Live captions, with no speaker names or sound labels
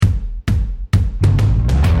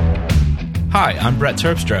Hi, I'm Brett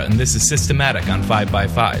Terpstra, and this is Systematic on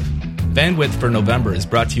 5x5. Bandwidth for November is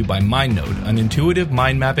brought to you by MindNode, an intuitive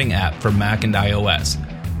mind mapping app for Mac and iOS.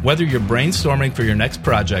 Whether you're brainstorming for your next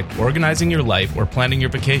project, organizing your life, or planning your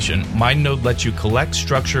vacation, MindNode lets you collect,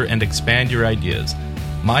 structure, and expand your ideas.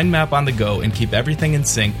 Mind map on the go and keep everything in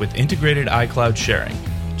sync with integrated iCloud sharing.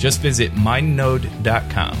 Just visit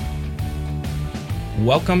mindnode.com.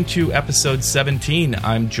 Welcome to episode 17.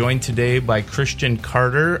 I'm joined today by Christian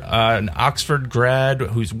Carter, an Oxford grad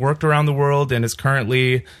who's worked around the world and is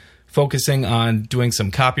currently focusing on doing some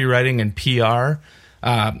copywriting and PR.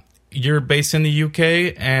 You're based in the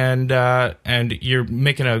UK, and you're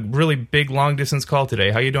making a really big long-distance call today.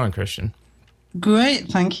 How you doing, Christian? Great,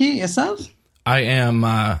 thank you. Yourself? I am.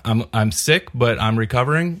 I'm sick, but I'm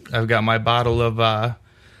recovering. I've got my bottle of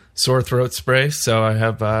sore throat spray, so I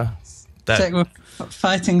have that. So we're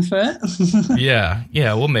fighting for it.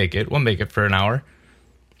 Yeah, we'll make it. We'll make it for an hour.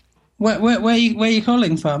 Where are you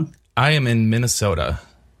calling from? I am in Minnesota.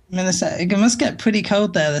 Minnesota. It must get pretty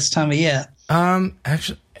cold there this time of year.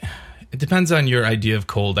 Actually, it depends on your idea of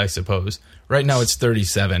cold, I suppose. Right now it's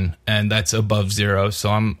 37, and that's above zero,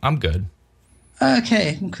 so I'm good.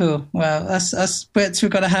 Okay, cool. Well, us Brits,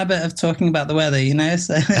 we've got a habit of talking about the weather, you know.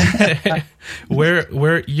 So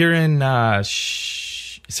where you're in? It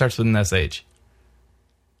starts with an SH.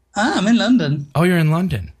 I'm in London. Oh, you're in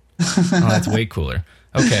London. Oh, that's way cooler.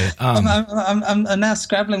 Okay. I'm now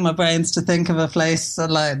scrabbling my brains to think of a place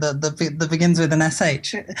like that begins with an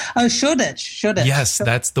SH. Oh, Shoreditch. Yes,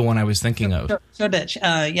 that's the one I was thinking of. Shoreditch.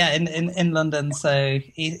 Yeah, in London. So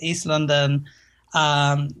East London.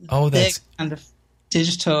 That's big kind of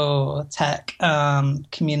digital tech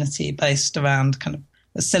community based around kind of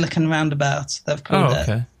the Silicon Roundabout. They've called it.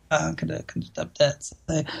 Okay. Kind of dubbed it.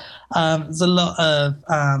 So, there's a lot of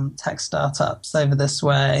tech startups over this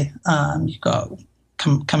way. You've got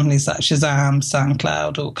companies like Shazam,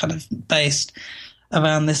 SoundCloud, all kind of based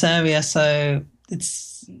around this area. So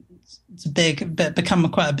it's become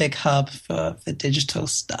quite a big hub for digital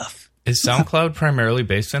stuff. Is SoundCloud primarily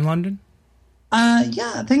based in London?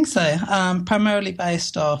 Yeah, I think so. Primarily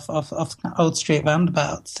based off Old Street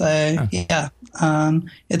Roundabout. So yeah,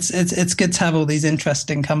 it's good to have all these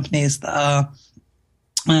interesting companies that are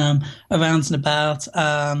around and about.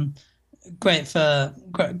 Great for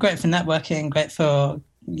networking. Great for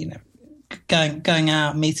going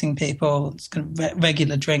out, meeting people. It's kind of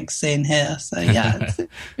regular drink scene here. So yeah,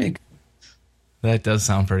 it's that does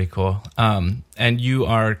sound pretty cool. And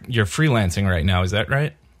you're freelancing right now, is that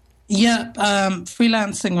right? Yeah,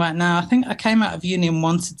 freelancing right now. I think I came out of uni and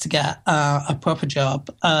wanted to get a proper job,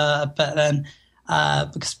 but then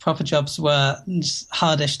because proper jobs were just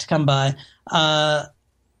hardish to come by,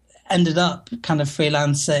 ended up kind of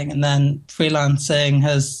freelancing, and then freelancing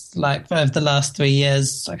has, like, over the last 3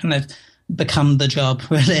 years, I kind of become the job,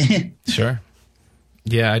 really. Sure.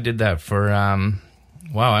 Yeah, I did that for,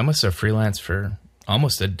 wow, I must have freelanced for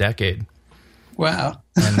almost a decade. Wow.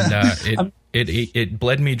 And it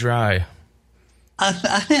bled me dry. I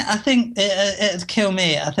think it'd kill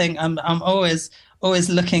me. I think I'm always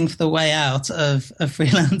looking for the way out of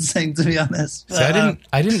freelancing, to be honest. So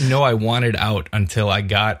I didn't know I wanted out until I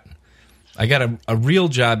got a real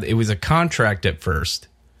job. It was a contract at first,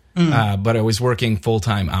 but I was working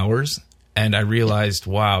full-time hours, and I realized,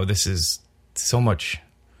 wow, this is so much.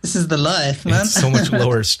 This is the life, man. It's so much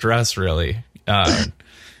lower stress, really.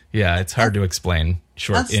 Yeah, it's hard to explain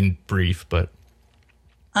in brief, but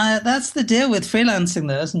that's the deal with freelancing,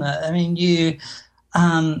 though, isn't it? I mean,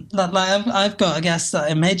 I've got, I guess,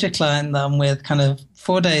 a major client that I'm with kind of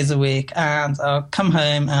 4 days a week, and I'll come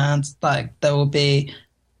home and, like, there will be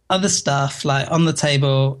other stuff, like, on the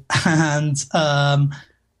table, and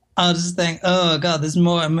I'll just think, oh God, there's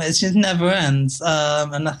more. It just never ends.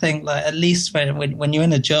 And I think, like, at least when you're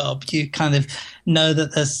in a job, you kind of know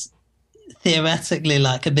that there's theoretically,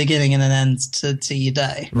 like, a beginning and an end to your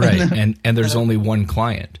day, right? and there's only one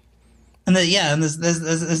client, and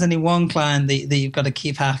there's only one client that you've got to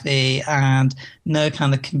keep happy, and no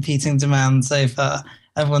kind of competing demands over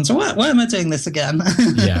everyone. So why am I doing this again?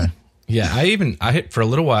 yeah. I for a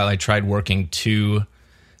little while I tried working 2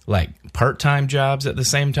 like part-time jobs at the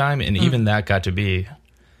same time, and even that got to be.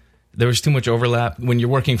 There was too much overlap. When you're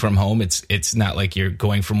working from home, it's not like you're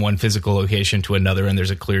going from one physical location to another and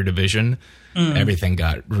there's a clear division. Everything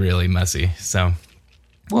got really messy. So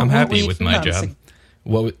I'm happy with my job.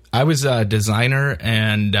 Well, I was a designer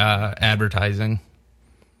and advertising.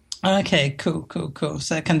 Okay, cool.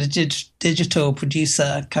 So kind of digital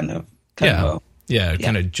producer kind of role. Yeah,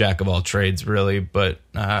 kind of jack of all trades, really, but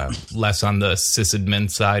less on the sysadmin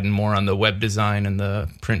side and more on the web design and the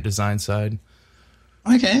print design side.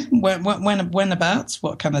 Okay. Whenabouts?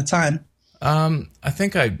 What kind of time? I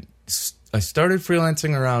think I started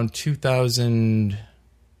freelancing around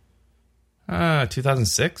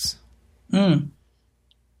 2006. Mm.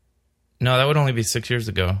 No, that would only be 6 years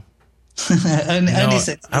ago. only 6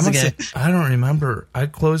 years ago. I don't remember. I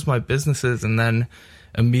closed my businesses and then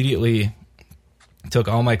immediately took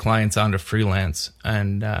all my clients onto freelance,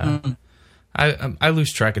 and I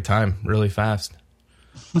lose track of time really fast.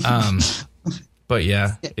 But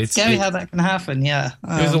yeah, it's scary how that can happen. Yeah,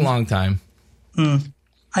 it was a long time.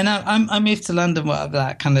 I know. I moved to London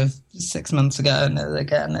that kind of 6 months ago, and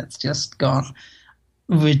again, it's just gone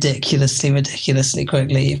ridiculously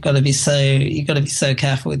quickly. You've got to be so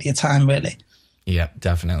careful with your time, really. Yeah,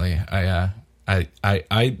 definitely.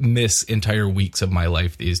 I miss entire weeks of my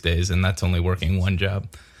life these days, and that's only working one job.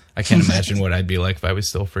 I can't imagine what I'd be like if I was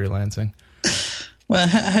still freelancing. Well,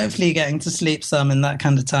 hopefully you're getting to sleep some in that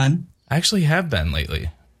kind of time. I actually have been lately.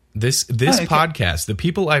 This podcast, the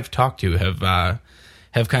people I've talked to have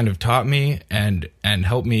kind of taught me and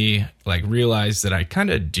helped me like realize that I kind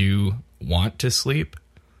of do want to sleep.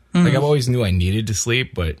 Like I've always knew I needed to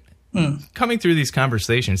sleep, but coming through these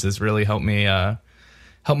conversations has really helped me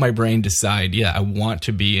help my brain decide, yeah, I want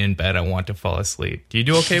to be in bed. I want to fall asleep. Do you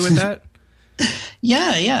do okay with that?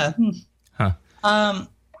 Yeah. Huh.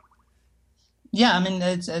 Yeah, I mean,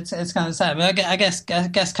 it's kind of sad. But I guess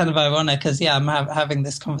kind of ironic because, yeah, I'm having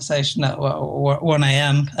this conversation at 1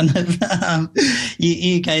 a.m. kind of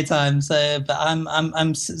UK time. So, but I'm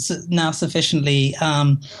now sufficiently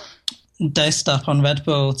dosed up on Red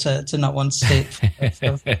Bull to not want to sleep for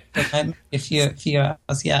a few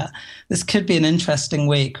hours. Yeah, this could be an interesting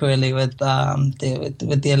week, really, with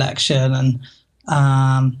the election, and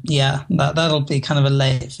yeah, that'll be kind of a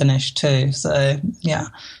late finish too. So yeah,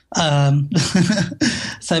 so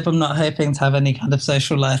I'm not hoping to have any kind of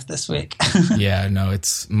social life this week. Yeah, no,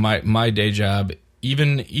 it's my day job.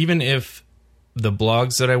 Even if the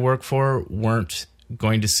blogs that I work for weren't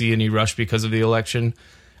going to see any rush because of the election,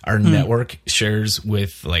 our network shares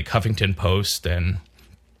with like Huffington Post and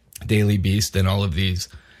Daily Beast and all of these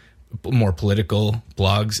more political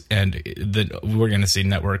blogs, and we're going to see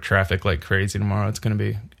network traffic like crazy tomorrow. It's going to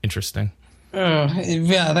be interesting. Oh,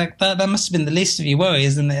 yeah, that must have been the least of your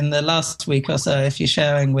worries in the last week or so. If you're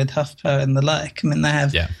sharing with HuffPo and the like, I mean,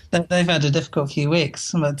 they've had a difficult few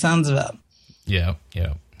weeks. By the sounds of it. Yeah.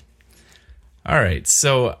 All right,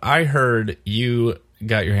 so I heard you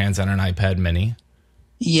got your hands on an iPad Mini.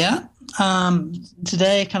 Yeah.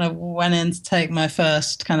 Today kind of went in to take my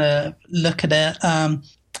first kind of look at it. A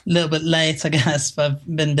little bit late, I guess, but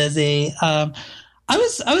I've been busy. I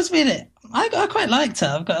was really, I quite liked it,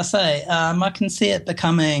 I've got to say. I can see it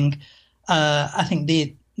becoming, I think,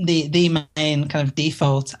 the main kind of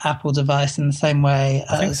default Apple device in the same way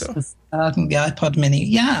as I think the iPod Mini.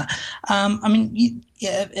 Yeah. I mean,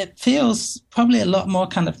 it feels probably a lot more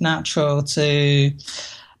kind of natural to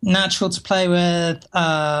play with,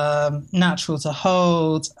 natural to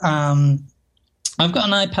hold. I've got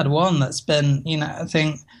an iPad 1 that's been, I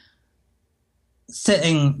think,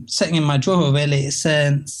 sitting in my drawer really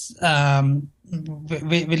since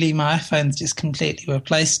really my iPhone's just completely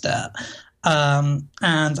replaced it. And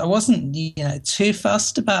I wasn't, too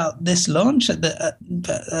fussed about this launch at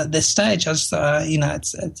this stage. I just thought,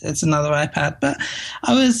 it's another iPad. But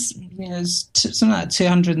I was, something like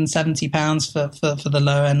 £270 for the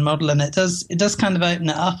low end model, and it does kind of open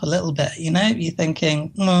it up a little bit. You're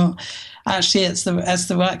thinking, well, actually, it's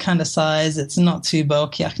the right kind of size. It's not too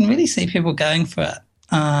bulky. I can really see people going for it.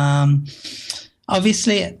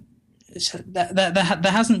 Obviously, there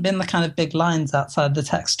hasn't been the kind of big lines outside the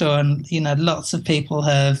tech store, and lots of people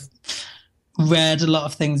have read a lot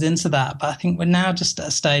of things into that. But I think we're now just at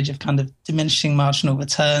a stage of kind of diminishing marginal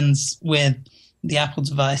returns with the Apple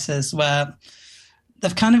devices, where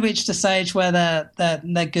they've kind of reached a stage where they're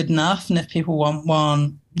good enough, and if people want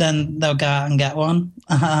one, then they'll go out and get one.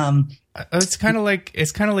 It's kind of like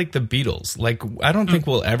the Beatles. Like, I don't think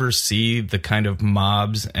we'll ever see the kind of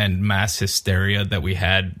mobs and mass hysteria that we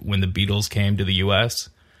had when the Beatles came to the U.S.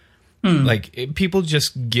 Like, people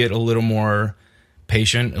just get a little more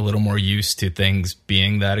patient, a little more used to things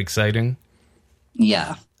being that exciting.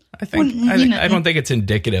 Yeah, I don't think it's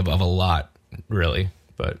indicative of a lot, really.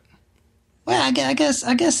 But well, I guess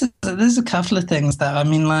there's a couple of things though. I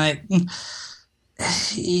mean, like,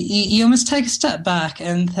 you almost take a step back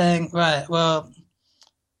and think, right, well,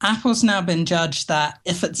 Apple's now been judged that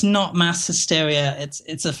if it's not mass hysteria,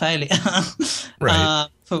 it's a failure, right?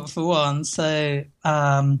 For one. So,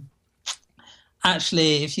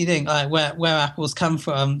 actually, if you think like where Apple's come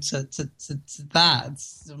from to that,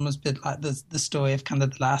 it's almost been like the story of kind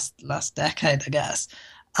of the last decade, I guess.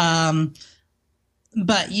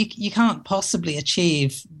 But you can't possibly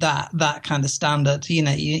achieve that kind of standard.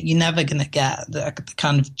 You're never going to get the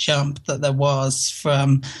kind of jump that there was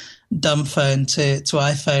from dumb phone to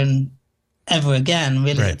iPhone ever again.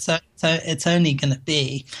 Really, Right. it's only going to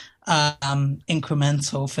be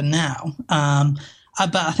incremental for now.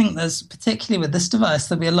 But I think there's, particularly with this device,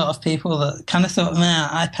 there'll be a lot of people that kind of thought, man,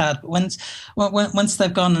 iPad. But once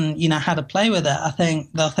they've gone and had a play with it, I think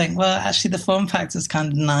they'll think, well, actually, the form factor is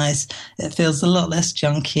kind of nice. It feels a lot less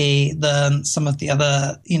junky than some of the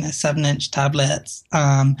other 7-inch tablets.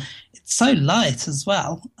 It's so light as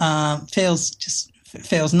well.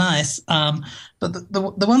 Feels nice. But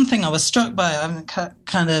the one thing I was struck by,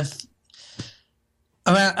 kind of.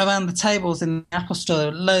 Around the tables in the Apple Store, there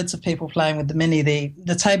were loads of people playing with the Mini.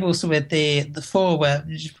 The tables with the 4 were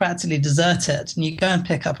practically deserted, and you go and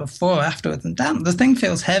pick up a 4 afterwards, and damn, the thing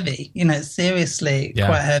feels heavy. It's seriously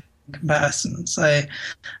quite heavy in comparison. So,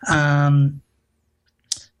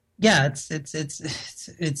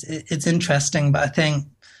 it's interesting, but I think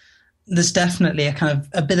there's definitely a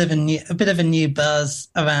bit of a new buzz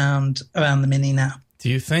around the Mini now. Do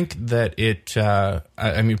you think that it? I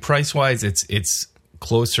mean, price wise, it's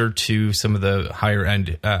closer to some of the higher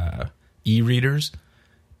end e-readers.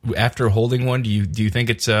 After holding one, do you think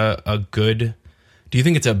it's a good? Do you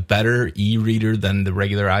think it's a better e-reader than the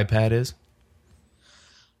regular iPad is?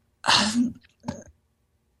 I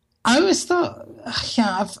always thought,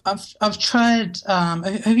 I've tried.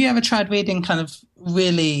 Have you ever tried reading kind of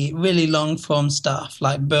really, really long form stuff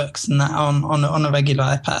like books and that on a regular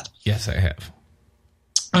iPad? Yes, I have.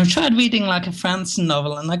 I've tried reading like a Franzen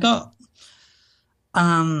novel, and I got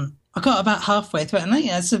about halfway through it, and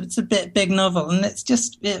it's a bit big novel, and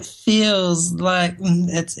it feels like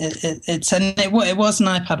it was an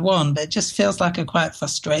iPad 1, but it just feels like a quite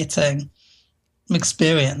frustrating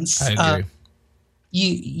experience. I agree.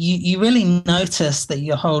 You really notice that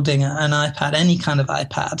you're holding an iPad, any kind of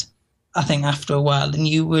iPad, I think, after a while, and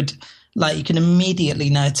you can immediately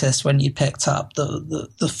notice when you picked up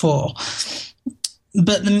the 4.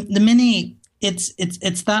 But the Mini,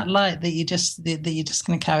 it's that light that you're just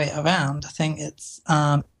going to carry it around. I think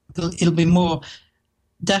it'll be more,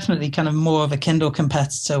 definitely kind of more of a Kindle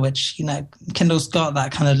competitor, which Kindle's got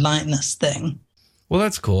that kind of lightness thing. Well,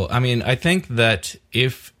 that's cool. I mean, I think that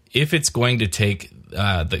if it's going to take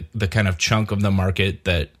the kind of chunk of the market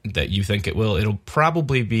that you think it will, it'll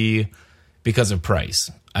probably be because of price.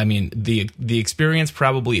 I mean, the experience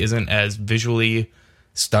probably isn't as visually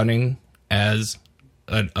stunning as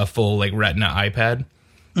a full like Retina iPad,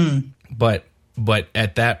 but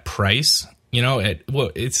at that price,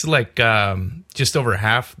 it's like just over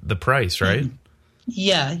half the price, right?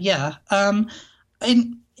 Yeah. And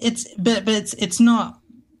it's not.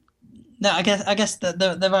 No, I guess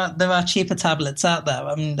that there are cheaper tablets out there.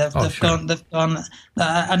 I mean, they've gone.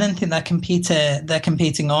 I don't think they're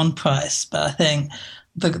competing on price, but I think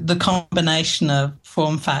the combination of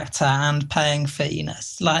form factor and paying for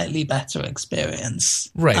slightly better experience.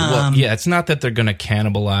 Right. Well, it's not that they're going to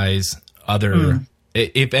cannibalize other.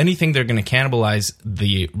 If anything, they're going to cannibalize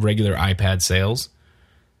the regular iPad sales.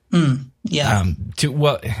 Yeah.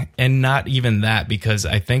 And not even that, because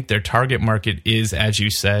I think their target market is, as you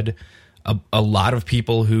said, a lot of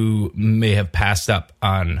people who may have passed up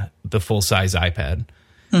on the full size iPad.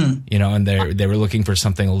 And they were looking for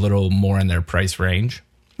something a little more in their price range.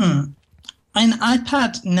 And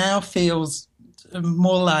iPad now feels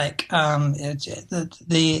more like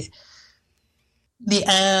the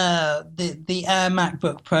Air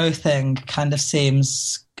MacBook Pro thing kind of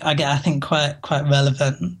seems, I think, quite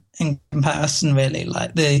relevant in comparison. Really,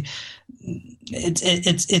 like it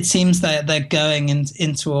seems that they're going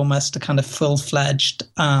into almost a kind of full-fledged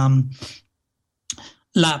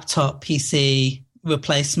laptop PC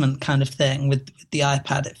replacement kind of thing with the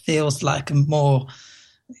iPad. It feels like a more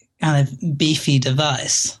kind of beefy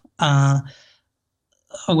device,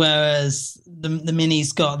 whereas the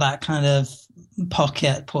Mini's got that kind of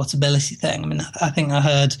pocket portability thing. I mean, I think I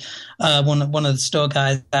heard one of the store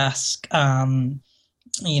guys ask,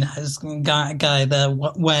 this guy there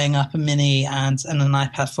weighing up a Mini and an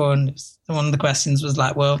iPad 4, and one of the questions was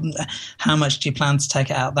like, well, how much do you plan to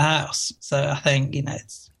take it out of the house? So I think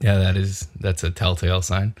it's that's a telltale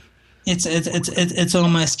sign. It's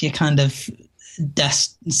almost your kind of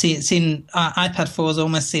iPad 4 is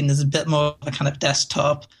almost seen as a bit more of a kind of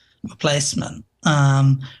desktop replacement.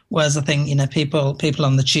 Whereas I think people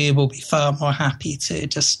on the tube will be far more happy to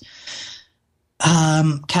just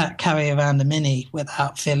carry around a Mini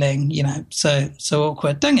without feeling, so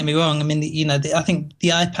awkward. Don't get me wrong. I mean, I think the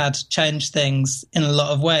iPad changed things in a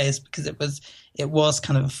lot of ways because it was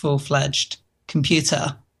kind of a full-fledged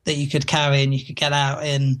computer that you could carry and you could get out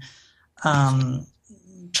in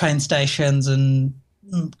train stations and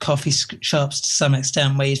coffee shops to some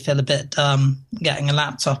extent where you'd feel a bit dumb getting a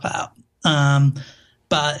laptop out.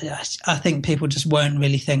 But I think people just won't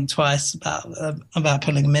really think twice about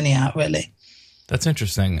pulling a Mini out, really. That's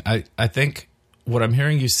interesting. I think what I'm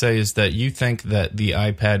hearing you say is that you think that the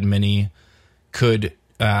iPad Mini could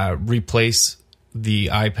replace the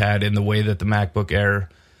iPad in the way that the MacBook Air,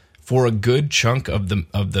 for a good chunk of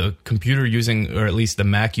the computer using, or at least the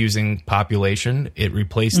Mac using population, it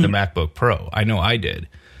replaced the MacBook Pro. I know I did.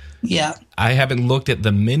 Yeah. I haven't looked at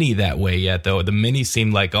the Mini that way yet, though. The Mini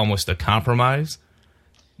seemed like almost a compromise.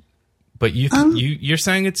 But you're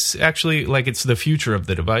saying it's actually like it's the future of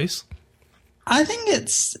the device? I think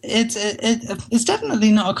it's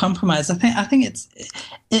definitely not a compromise. I think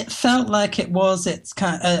it felt like it was its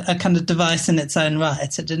a kind of device in its own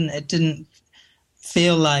right. It didn't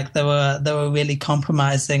feel like they were really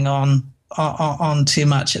compromising on too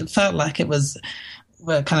much. It felt like it was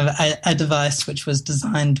kind of a device which was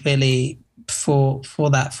designed really for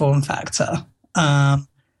that form factor.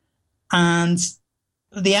 And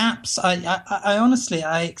the apps, I honestly,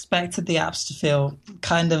 I expected the apps to feel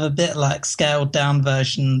kind of a bit like scaled down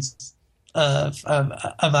versions of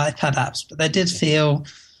iPad apps, but they did feel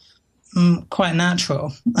quite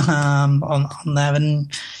natural on there.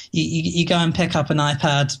 And you go and pick up an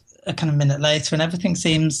iPad a kind of minute later, and everything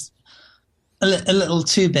seems a little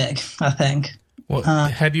too big, I think. Well,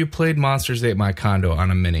 have you played Monsters Ate My Condo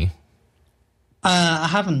on a Mini? I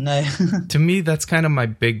haven't, no. To me, that's kind of my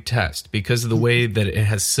big test because of the way that it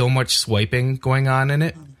has so much swiping going on in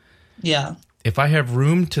it. Yeah. If I have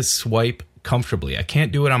room to swipe comfortably, I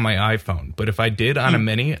can't do it on my iPhone, but if I did on a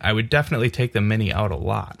Mini, I would definitely take the Mini out a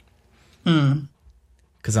lot.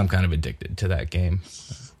 Because I'm kind of addicted to that game.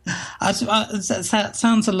 It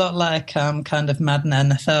sounds a lot like kind of Madden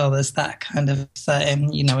NFL. There's that kind of same,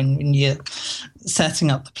 when you're setting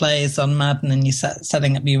up the plays on Madden and you're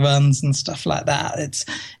setting up your runs and stuff like that. It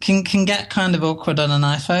can get kind of awkward on an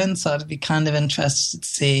iPhone, so I'd be kind of interested to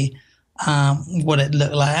see what it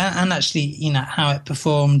looked like and actually, how it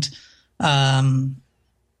performed on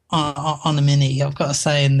a Mini. I've got to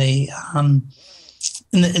say, in the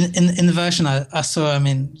version I saw, I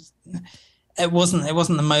mean, it wasn't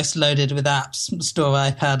the most loaded with apps store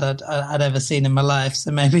iPad I'd ever seen in my life.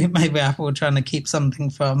 So maybe Apple were trying to keep something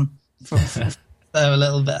from there a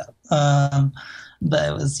little bit. But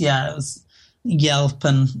it was Yelp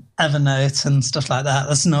and Evernote and stuff like that.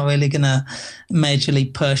 That's not really going to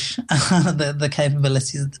majorly push the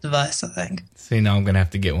capabilities of the device, I think. See, now I'm going to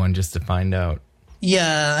have to get one just to find out.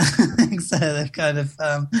 Yeah, so they're kind of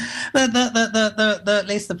at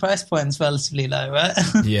least the price point is relatively low, right?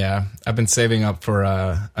 Yeah, I've been saving up for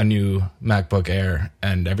a new MacBook Air,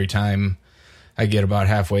 and every time I get about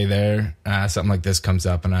halfway there, something like this comes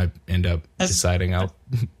up, and I end up deciding I'll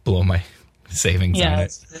blow my savings on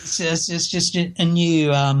it. It's just a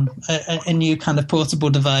new kind of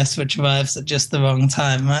portable device which arrives at just the wrong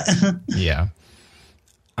time, right? Yeah.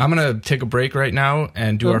 I'm going to take a break right now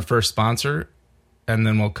and do our first sponsor, and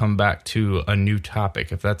then we'll come back to a new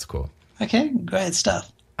topic, if that's cool. Okay, great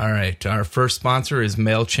stuff. All right, our first sponsor is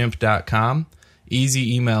MailChimp.com.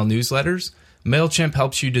 Easy email newsletters. MailChimp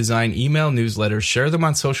helps you design email newsletters, share them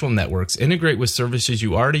on social networks, integrate with services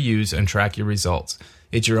you already use, and track your results.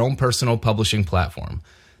 It's your own personal publishing platform.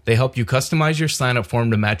 They help you customize your sign-up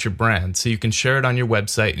form to match your brand, so you can share it on your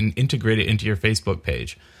website and integrate it into your Facebook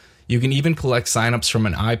page. You can even collect sign-ups from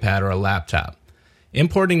an iPad or a laptop.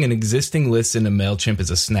 Importing an existing list into MailChimp is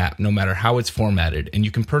a snap, no matter how it's formatted, and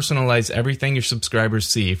you can personalize everything your subscribers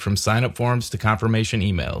see, from sign-up forms to confirmation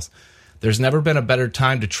emails. There's never been a better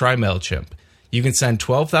time to try MailChimp. You can send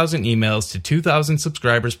 12,000 emails to 2,000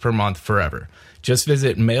 subscribers per month forever. Just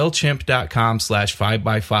visit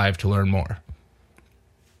MailChimp.com/5x5 to learn more.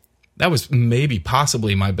 That was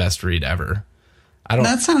possibly my best read ever.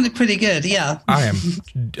 That sounded pretty good, yeah. I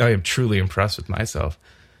am truly impressed with myself.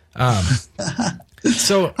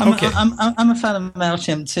 So okay, I'm a fan of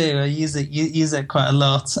MailChimp too. I use it quite a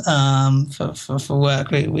lot for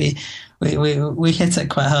work. We hit it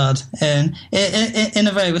quite hard and in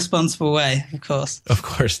a very responsible way, of course. Of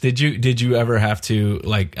course. Did you ever have to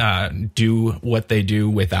do what they do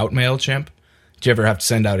without MailChimp? Did you ever have to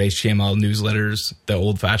send out HTML newsletters the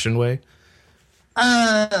old-fashioned way?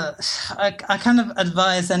 I kind of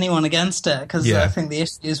advise anyone against it because I Yeah. think the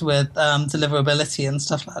issues with deliverability and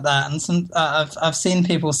stuff like that, and I've seen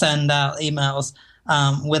people send out emails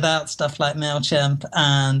without stuff like Mailchimp,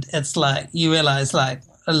 and it's like you realize like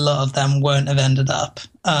a lot of them won't have ended up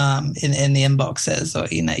in the inboxes, or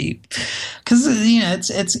because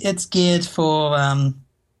it's geared for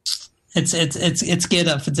it's geared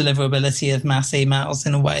up for deliverability of mass emails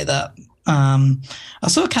in a way that I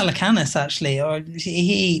saw Calacanis actually, or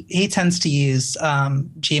he tends to use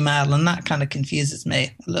Gmail, and that kind of confuses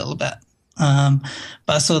me a little bit. But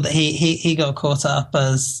I saw that he got caught up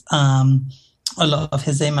as a lot of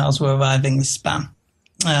his emails were arriving as spam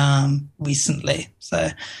recently,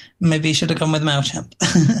 so maybe he should have gone with Mailchimp.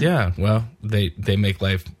 Yeah, well, they make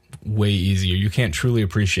life way easier. You can't truly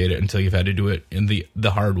appreciate it until you've had to do it in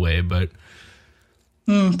the hard way, but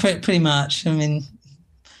pretty much. I mean,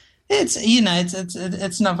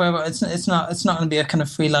 it's not very well. It's not going to be a kind of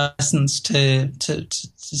free license to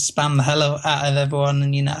spam the hell out of everyone,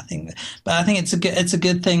 and I think it's a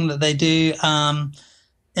good thing that they do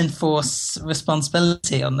enforce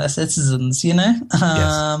responsibility on their citizens. Yes.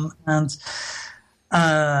 And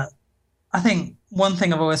I think one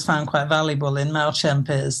thing I've always found quite valuable in Mailchimp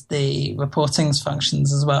is the reportings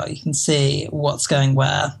functions as well. You can see what's going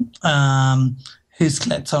where. Who's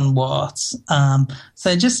clicked on what. So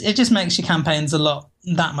it just makes your campaigns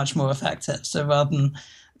that much more effective. So rather than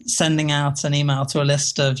sending out an email to a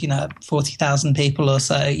list of 40,000 people or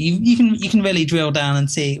so, you can really drill down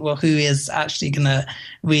and see, well, who is actually going to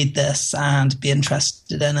read this and be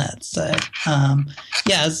interested in it. So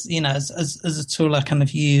as a tool I kind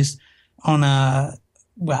of use on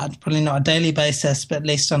probably not a daily basis, but at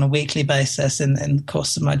least on a weekly basis in the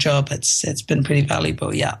course of my job, it's been pretty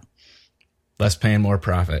valuable. Yeah. Less pain, more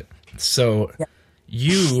profit. So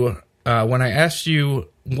you, when I asked you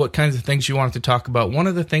what kinds of things you wanted to talk about, one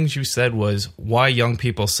of the things you said was why young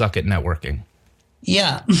people suck at networking.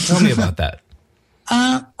 Yeah. Tell me about that.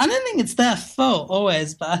 I don't think it's their fault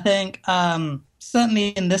always, but I think certainly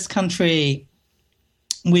in this country,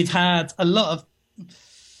 we've had a lot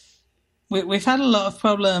of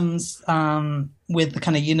problems with the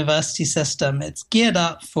kind of university system. It's geared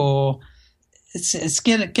up for it's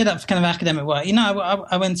geared up for kind of academic work.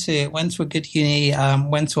 I went to a good uni,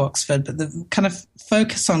 went to Oxford, but the kind of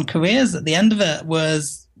focus on careers at the end of it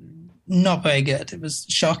was not very good. It was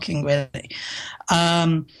shocking, really.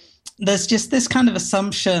 There's just this kind of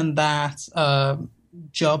assumption that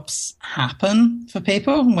jobs happen for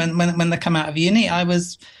people when they come out of uni. I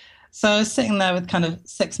was sitting there with kind of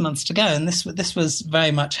 6 months to go, and this was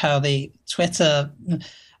very much how the Twitter.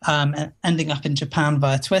 Ending up in Japan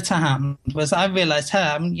via Twitter happened. Was I realized,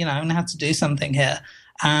 I'm going to have to do something here,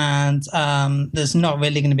 and there's not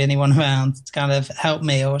really going to be anyone around to kind of help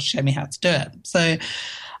me or show me how to do it. So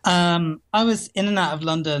I was in and out of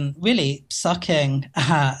London, really sucking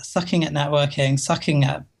at networking, sucking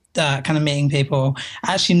at kind of meeting people,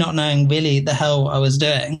 actually not knowing really the hell I was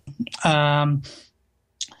doing, and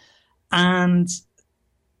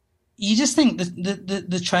you just think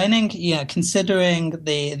the training, considering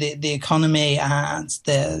the economy and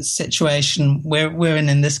the situation we're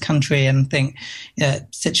in this country, and think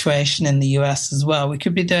situation in the US as well, we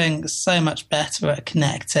could be doing so much better at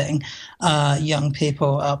connecting young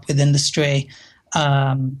people up with industry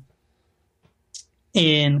in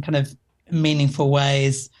kind of meaningful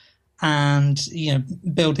ways, and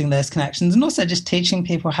building those connections, and also just teaching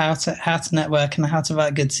people how to network and how to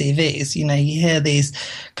write good CVs. You hear these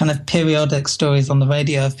kind of periodic stories on the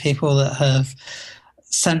radio of people that have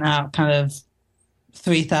sent out kind of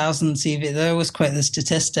 3,000 CVs. They always quote the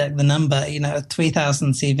statistic, the number,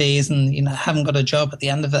 3,000 CVs, and haven't got a job at the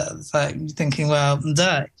end of it. It's like you're thinking, well,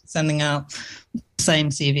 sending out the same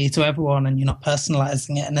CV to everyone, and you're not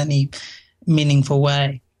personalizing it in any meaningful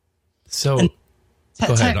way. So.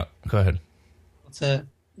 Go ahead. To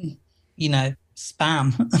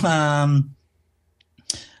spam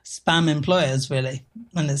employers, really,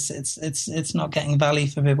 and it's not getting value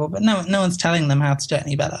for people, but no one's telling them how to do it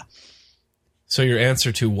any better. So your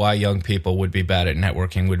answer to why young people would be bad at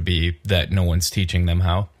networking would be that no one's teaching them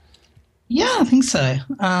how? Yeah, I think so.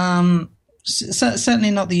 Certainly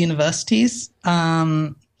not the universities,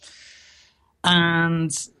 and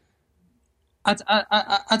I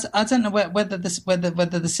don't know whether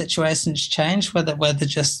the situation's changed, whether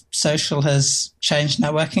just social has changed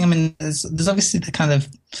networking. I mean, there's obviously the kind of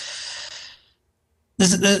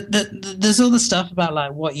there's all the stuff about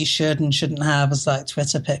like what you should and shouldn't have as like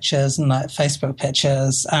Twitter pictures and like Facebook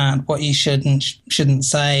pictures, and what you should and shouldn't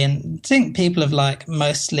say. And I think people have like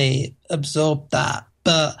mostly absorbed that,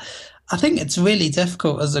 but I think it's really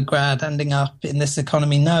difficult as a grad ending up in this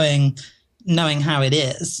economy, knowing how it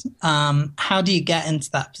is. How do you get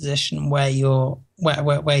into that position where you're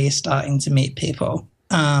starting to meet people,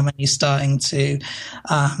 and you're starting to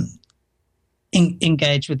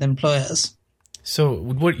engage with employers? So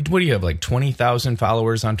what do you have, like 20,000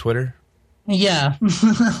 followers on Twitter? Yeah.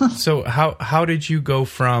 So how did you go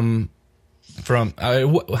from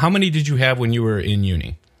how many did you have when you were in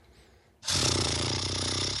uni?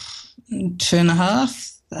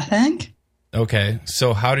 2.5, I think. Okay.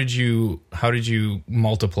 So how did you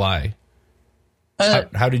multiply?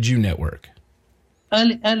 How did you network?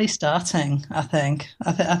 Early starting, I think.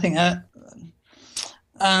 I think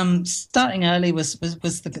starting early was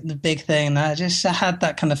the big thing. I had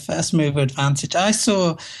that kind of first mover advantage. I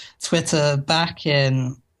saw Twitter back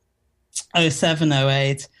in 07,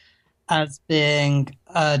 08 as being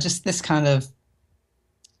just this kind of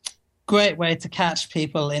great way to catch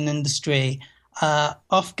people in industry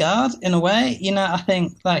off guard in a way. I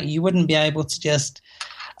think like you wouldn't be able to just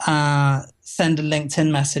send a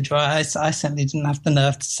LinkedIn message, or I certainly didn't have the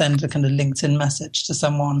nerve to send a kind of LinkedIn message to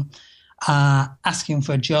someone asking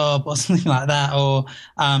for a job or something like that, or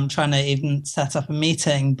trying to even set up a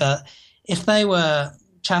meeting. But if they were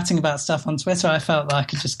chatting about stuff on Twitter, I felt like I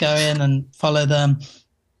could just go in and follow them.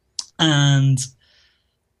 And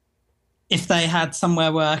if they had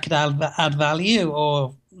somewhere where I could add value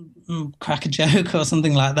or crack a joke or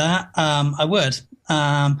something like that, I would.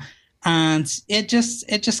 And it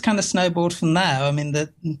just kind of snowballed from there. I mean,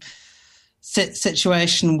 the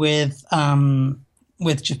situation with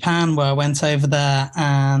Japan, where I went over there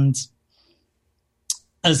and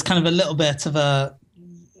as kind of a little bit of a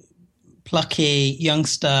plucky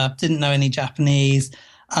youngster, didn't know any Japanese,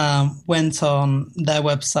 went on their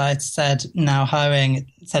website, said now hiring, it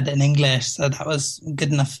said it in English, so that was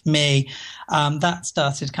good enough for me. That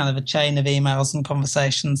started kind of a chain of emails and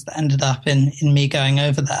conversations that ended up in me going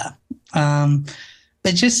over there.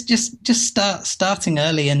 But just starting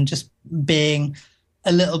early and just being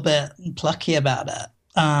a little bit plucky about it.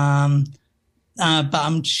 But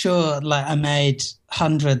I'm sure like I made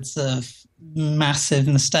hundreds of massive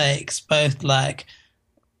mistakes, both like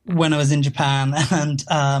when I was in Japan and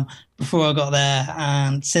before I got there,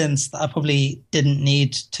 and since, that I probably didn't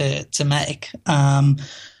need to make.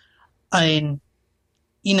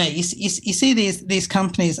 You see these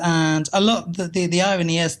companies, and a lot. The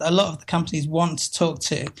irony is that a lot of the companies want to talk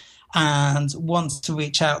to and want to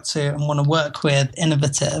reach out to and want to work with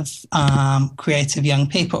innovative, creative young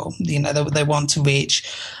people. They want to reach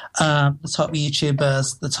the top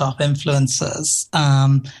YouTubers, the top influencers,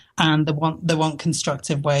 and they want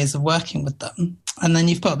constructive ways of working with them. And then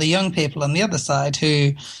you've got the young people on the other side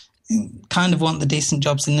who kind of want the decent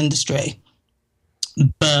jobs in industry,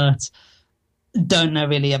 but don't know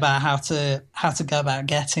really about how to go about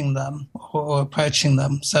getting them or approaching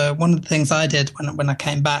them. So one of the things I did when I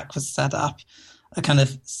came back was set up a kind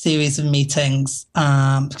of series of meetings,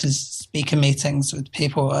 speaker meetings with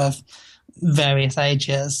people of various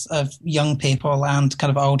ages, of young people and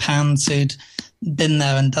kind of old hands who'd been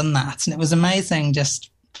there and done that. And it was amazing,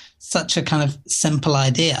 just such a kind of simple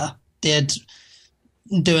idea did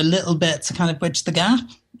do a little bit to kind of bridge the gap.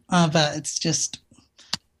 But it's just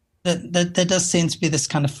that there does seem to be this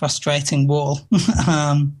kind of frustrating wall.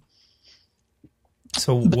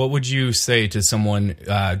 So what would you say to someone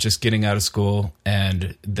just getting out of school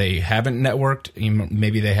and they haven't networked?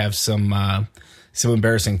 Maybe they have some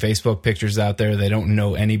embarrassing Facebook pictures out there. They don't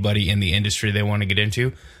know anybody in the industry they want to get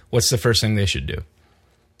into. What's the first thing they should do?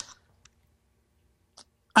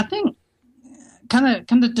 I think kind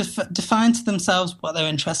of define to themselves what they're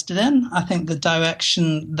interested in. I think the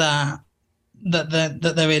direction that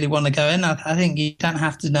they really want to go in. I think you don't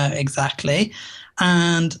have to know exactly,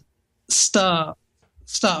 and start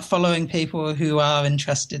following people who are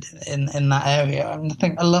interested in that area. I mean, I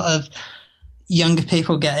think a lot of younger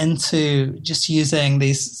people get into just using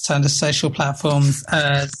these kind of social platforms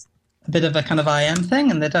as a bit of a kind of IM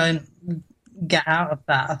thing, and they don't get out of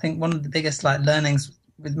that. I think one of the biggest learnings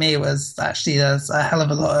with me was actually there's a hell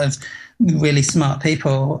of a lot of really smart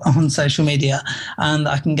people on social media, and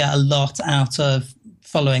I can get a lot out of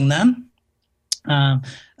following them. And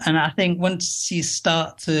I think once you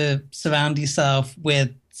start to surround yourself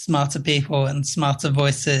with smarter people and smarter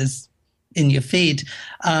voices in your feed,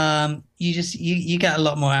 you get a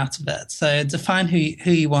lot more out of it. So define who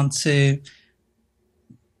you want to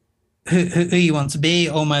be.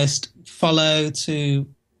 Almost follow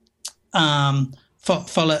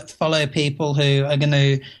people who are going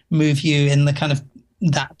to move you in the kind of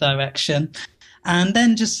that direction. and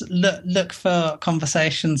then just look for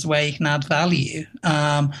conversations where you can add value.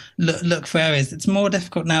 Look for areas. It's more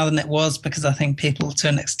difficult now than it was because I think people, to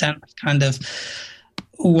an extent, have kind of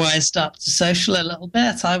wised up to social a little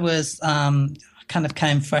bit. I was kind of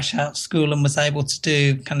came fresh out of school and was able to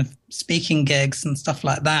do kind of speaking gigs and stuff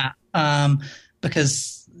like that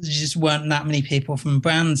because there just weren't that many people from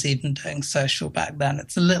brands even doing social back then.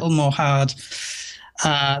 It's a little more hard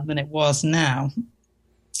than it was now.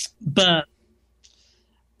 But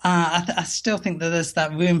I still think that there's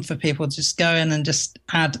that room for people to just go in and just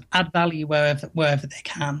add value wherever they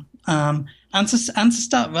can, and to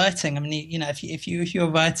start writing. I mean, if you're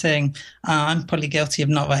writing, I'm probably guilty of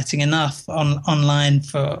not writing enough online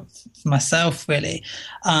for myself, really.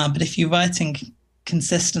 But if you're writing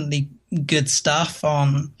consistently good stuff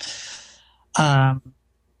on a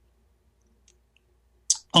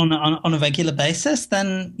regular basis,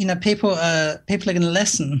 then people are going to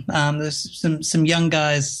listen. There's some young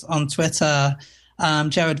guys on Twitter,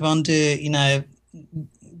 Jared Rondu,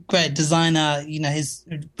 great designer, he's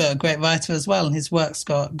a great writer as well, and his work's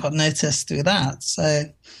got noticed through that. So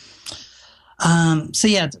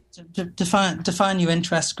yeah, define your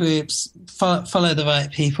interest groups, follow the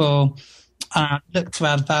right people, look to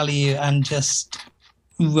add value, and just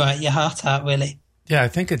write your heart out, really. Yeah, I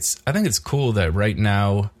think it's cool that right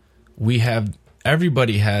now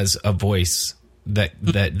everybody has a voice that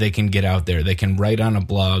they can get out there. They can write on a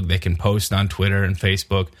blog, they can post on Twitter and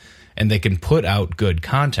Facebook, and they can put out good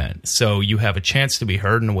content. So you have a chance to be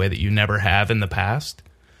heard in a way that you never have in the past.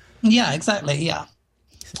 Yeah, exactly. Yeah.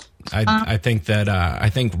 I think that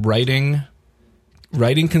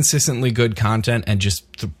writing consistently good content and just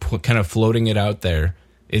kind of floating it out there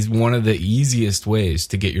is one of the easiest ways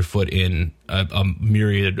to get your foot in a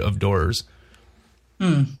myriad of doors.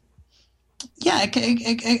 Yeah,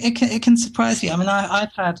 it can surprise you. I mean,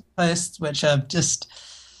 I've had posts which have just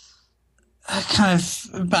kind of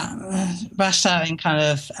bashed out in kind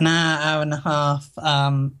of an hour and a half,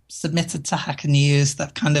 submitted to Hacker News,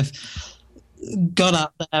 that kind of got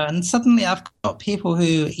up there, and suddenly I've got people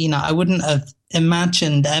who I wouldn't have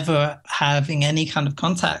imagined ever having any kind of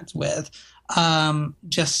contact with,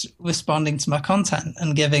 just responding to my content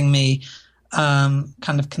and giving me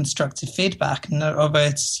kind of constructive feedback. And although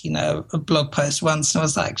it's a blog post once, and I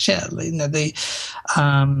was like, shit, the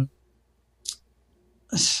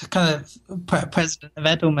kind of president of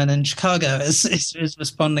Edelman in Chicago is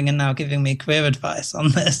responding and now giving me career advice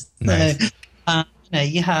on this. Nice. So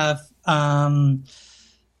you have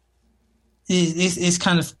these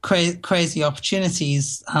kind of crazy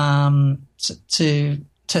opportunities to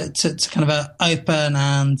kind of open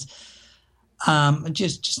and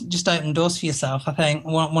just open doors for yourself. I think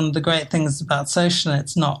one of the great things about social, and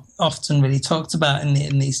it's not often really talked about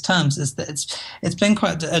in these terms, is that it's been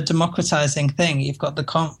quite a democratizing thing. You've got the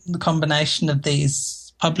combination of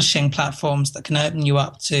these publishing platforms that can open you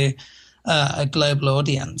up to a global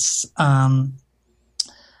audience, and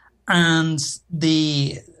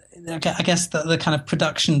I guess the kind of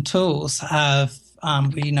production tools have.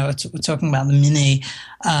 We're talking about the Mini.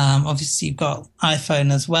 Obviously, you've got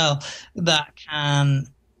iPhone as well that can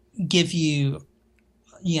give you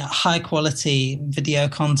high quality video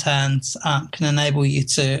content. Can enable you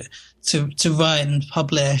to write and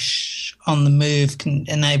publish on the move. Can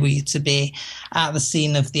enable you to be at the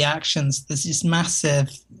scene of the actions. There's this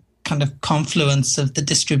massive kind of confluence of the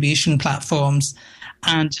distribution platforms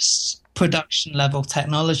and just production level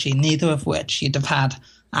technology, neither of which you'd have had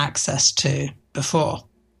access to before.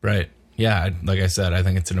 Right. Yeah. Like I said, I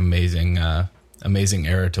think it's an amazing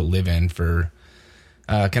era to live in for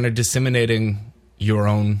kind of disseminating your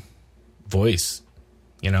own voice,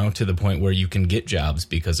 to the point where you can get jobs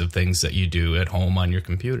because of things that you do at home on your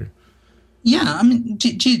computer. Yeah. I mean, do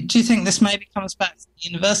you think this maybe comes back to the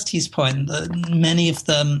university's point that many of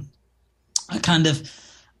them are kind of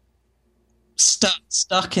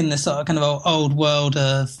stuck in this sort of kind of old world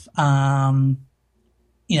of,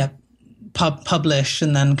 publish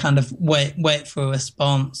and then kind of wait for a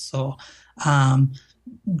response, or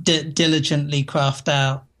diligently craft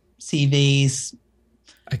out CVs?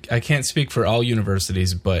 I can't speak for all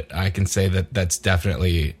universities, but I can say that that's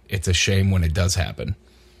definitely, it's a shame when it does happen.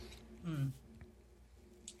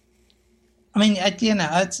 I mean,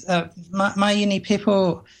 my uni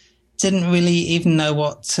people didn't really even know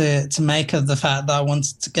what to make of the fact that I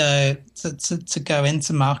wanted to go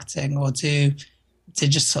into marketing or do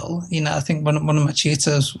digital. I think one of my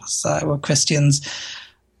tutors were Christians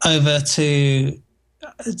over to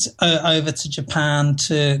Japan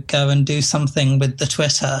to go and do something with the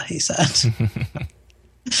Twitter, he said.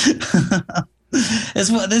 This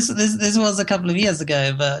was a couple of years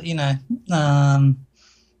ago, but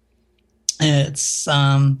it's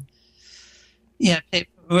yeah.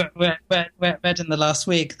 Read in the last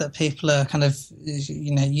week that people are kind of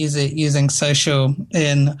using social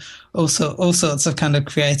in all sorts of kind of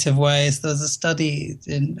creative ways. There was a study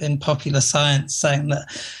in Popular Science saying that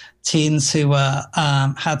teens who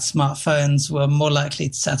had smartphones were more likely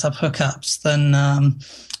to set up hookups than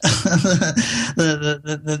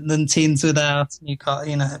than teens without.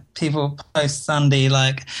 People post Sunday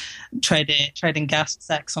like trading gas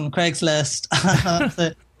sex on Craigslist.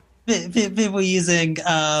 So people using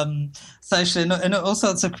social in all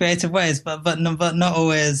sorts of creative ways, but not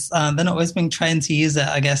always. They're not always being trained to use it,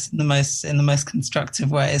 I guess, in the most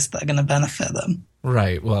constructive ways that are going to benefit them.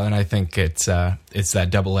 Right. Well, and I think it's that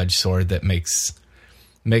double-edged sword that makes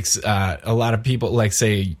a lot of people, like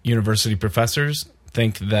say university professors,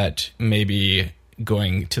 think that maybe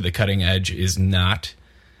going to the cutting edge is not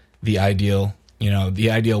the ideal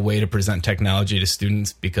way to present technology to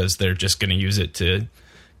students because they're just going to use it to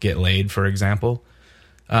get laid, for example.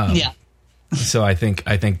 Yeah. So I think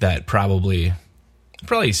that probably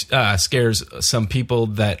scares some people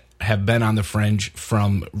that have been on the fringe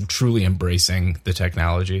from truly embracing the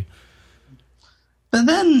technology. But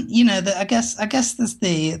then, I guess there's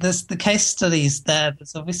the case studies there.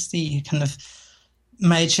 There's obviously kind of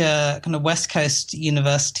major kind of West Coast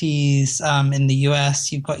universities in the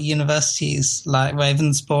US. You've got universities like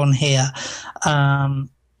Ravensbourne here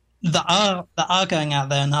that are going out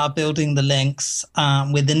there and are building the links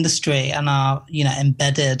with industry and are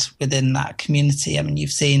embedded within that community. I mean,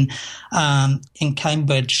 you've seen in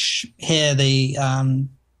Cambridge here the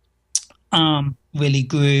really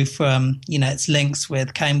grew from its links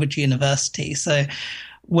with Cambridge University. So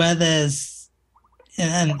where there's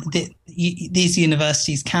these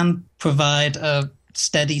universities can provide a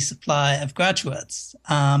steady supply of graduates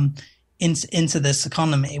into this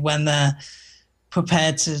economy when they're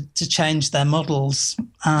prepared to change their models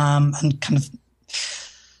and kind of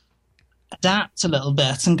adapt a little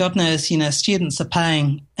bit. And God knows, students are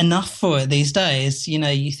paying enough for it these days.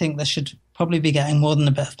 You think they should probably be getting more than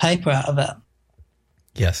a bit of paper out of it.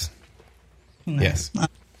 Yes. Yes.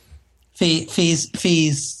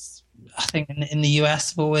 Fees, I think in the US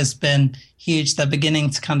have always been huge. They're beginning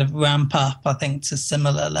to kind of ramp up, I think, to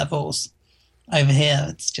similar levels over here.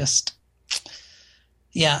 It's just...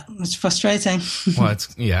 yeah, it's frustrating. Well,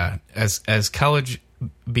 as college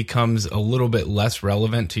becomes a little bit less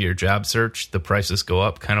relevant to your job search, the prices go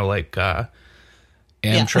up, kind of like Amtrak.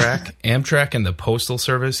 Yeah. Amtrak and the Postal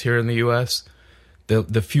Service here in the U.S.,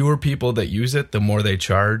 the fewer people that use it, the more they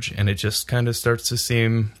charge, and it just kind of starts to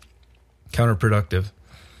seem counterproductive.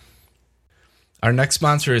 Our next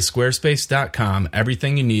sponsor is Squarespace.com,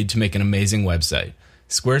 everything you need to make an amazing website.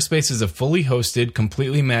 Squarespace is a fully hosted,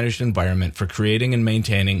 completely managed environment for creating and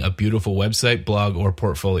maintaining a beautiful website, blog, or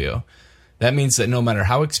portfolio. That means that no matter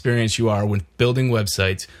how experienced you are with building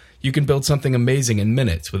websites, you can build something amazing in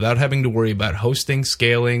minutes without having to worry about hosting,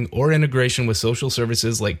 scaling, or integration with social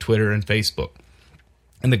services like Twitter and Facebook.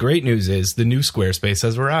 And the great news is the new Squarespace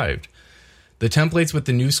has arrived. The templates with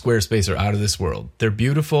the new Squarespace are out of this world. They're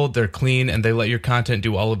beautiful, they're clean, and they let your content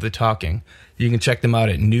do all of the talking. You can check them out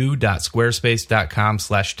at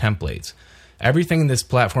new.squarespace.com/templates. Everything in this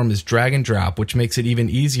platform is drag and drop, which makes it even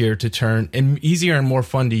easier and more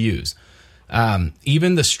fun to use.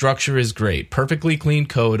 Even the structure is great. Perfectly clean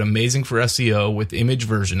code, amazing for SEO with image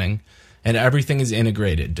versioning, and everything is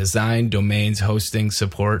integrated. Design, domains, hosting,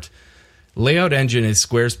 support. Layout Engine is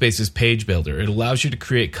Squarespace's page builder. It allows you to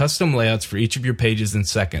create custom layouts for each of your pages in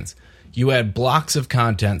seconds. You add blocks of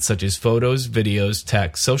content such as photos, videos,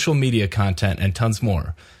 text, social media content, and tons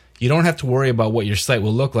more. You don't have to worry about what your site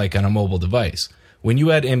will look like on a mobile device. When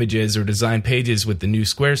you add images or design pages with the new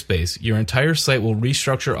Squarespace, your entire site will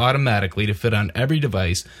restructure automatically to fit on every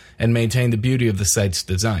device and maintain the beauty of the site's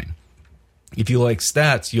design. If you like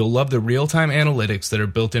stats, you'll love the real-time analytics that are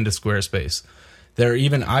built into Squarespace. There are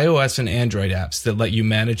even iOS and Android apps that let you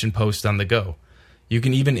manage and post on the go. You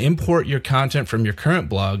can even import your content from your current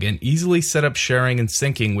blog and easily set up sharing and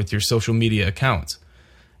syncing with your social media accounts.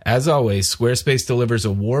 As always, Squarespace delivers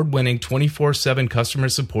award-winning 24/7 customer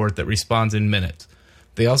support that responds in minutes.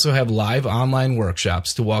 They also have live online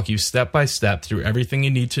workshops to walk you step by step through everything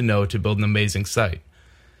you need to know to build an amazing site.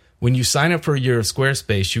 When you sign up for a year of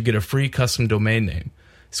Squarespace, you get a free custom domain name.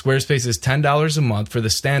 Squarespace is $10 a month for the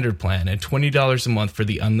standard plan and $20 a month for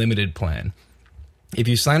the unlimited plan. If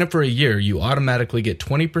you sign up for a year, you automatically get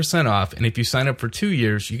 20% off, and if you sign up for 2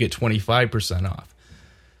 years, you get 25% off.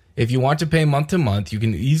 If you want to pay month to month, you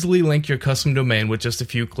can easily link your custom domain with just a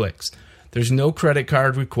few clicks. There's no credit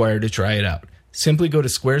card required to try it out. Simply go to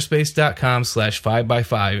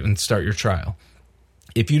squarespace.com/5x5 and start your trial.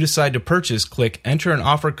 If you decide to purchase, click enter an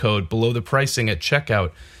offer code below the pricing at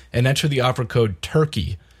checkout and enter the offer code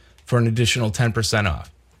TURKEY for an additional 10%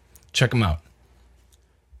 off. Check them out.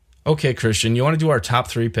 Okay, Christian, you want to do our top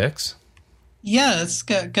 3 picks? Yeah, let's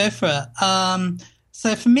go for it.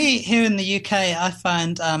 So for me, here in the UK, I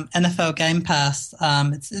find NFL Game Pass.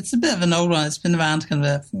 It's a bit of an old one. It's been around kind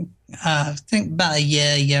of, I think, about a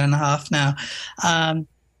year and a half now.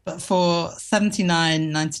 But for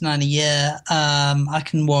 $79.99 a year, I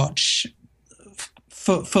can watch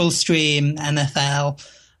full stream NFL.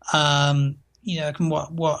 I can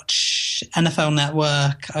watch NFL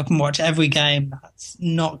Network. I can watch every game that's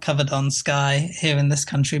not covered on Sky here in this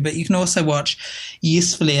country. But you can also watch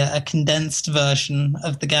usefully a condensed version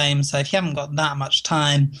of the game. So if you haven't got that much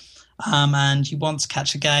time and you want to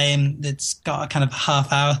catch a game that's got a kind of a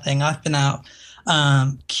half-hour thing, I've been out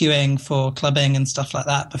queuing for clubbing and stuff like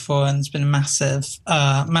that before, and there's been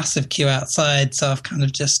a massive queue outside. So I've kind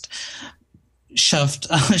of just shoved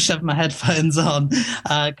my headphones on,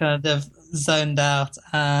 kind of zoned out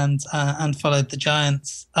and followed the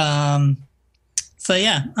Giants. So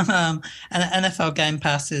yeah, and NFL Game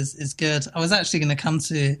Pass is good. I was actually going to come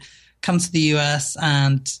to the US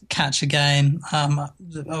and catch a game. I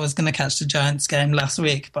was going to catch the Giants game last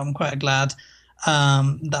week, but I'm quite glad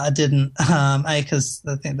that I didn't. A, because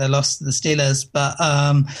I think they lost to the Steelers, but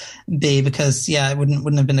B, because it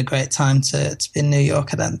wouldn't have been a great time to be in New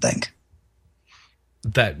York, I don't think.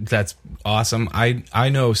 That's awesome. I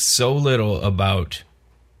know so little about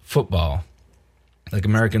football, like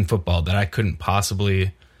American football, that I couldn't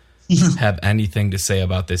possibly have anything to say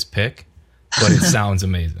about this pick, but it sounds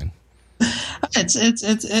amazing.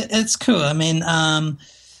 It's cool. I mean, I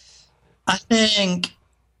think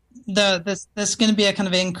there's going to be a kind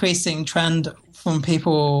of increasing trend from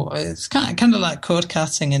people. It's kind of like cord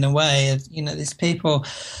cutting in a way. These people,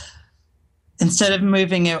 instead of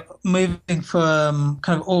moving from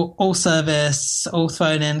kind of all service, all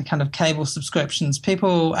thrown in kind of cable subscriptions,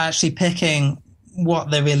 people actually picking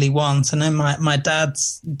what they really want. I know my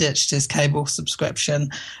dad's ditched his cable subscription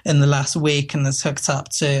in the last week and has hooked up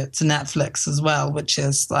to Netflix as well, which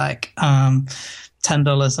is like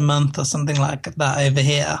 $10 a month or something like that over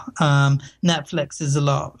here. Netflix is a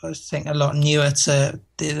lot newer to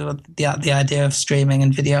the idea of streaming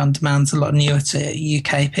and video on demand's a lot newer to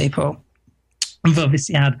UK people. We've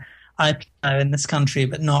obviously had iPlayer in this country,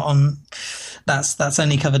 but not on. That's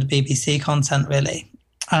only covered BBC content, really.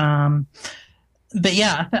 But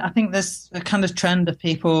yeah, I think there's a kind of trend of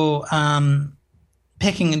people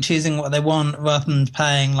picking and choosing what they want rather than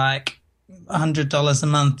paying like $100 a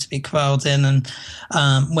month to be corralled in, and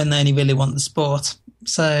when they only really want the sport.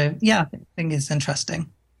 So yeah, I think it's interesting.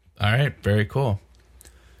 All right, very cool.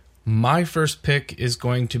 My first pick is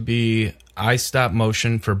going to be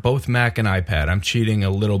iStopMotion for both Mac and iPad. I'm cheating a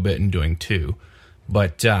little bit and doing 2.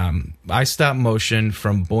 But iStopMotion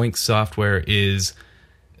from Boink Software is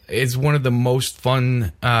one of the most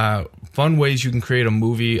fun ways you can create a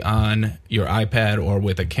movie on your iPad or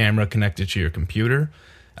with a camera connected to your computer.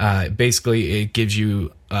 Basically, it gives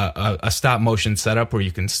you a stop-motion setup where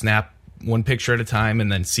you can snap one picture at a time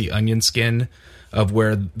and then see onion skin of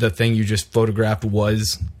where the thing you just photographed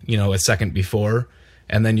was, a second before.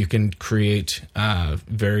 And then you can create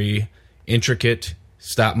very intricate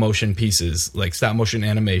stop-motion pieces, like stop-motion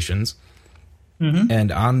animations. Mm-hmm.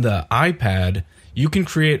 And on the iPad, you can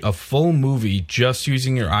create a full movie just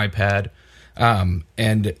using your iPad.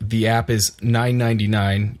 And the app is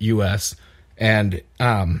 $9.99 US. And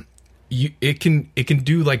it can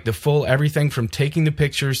do like the full everything from taking the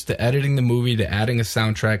pictures to editing the movie to adding a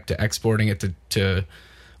soundtrack to exporting it to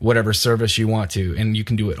whatever service you want to. And you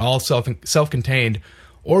can do it all self-contained,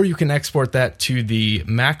 or you can export that to the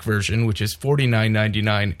Mac version, which is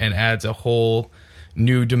 $49.99, and adds a whole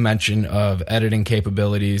new dimension of editing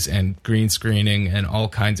capabilities and green screening and all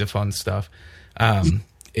kinds of fun stuff.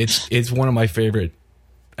 It's one of my favorite.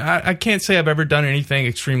 I can't say I've ever done anything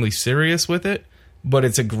extremely serious with it, but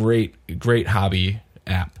it's a great hobby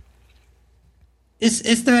app.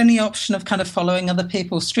 Is there any option of kind of following other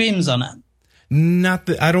people's streams on it?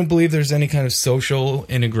 I don't believe there's any kind of social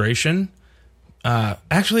integration.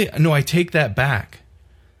 Actually, no, I take that back.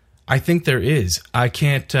 I think there is. I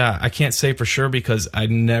can't say for sure because I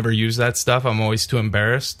never use that stuff. I'm always too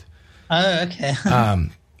embarrassed. Oh, okay.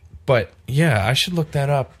 But yeah, I should look that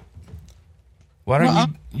up. Why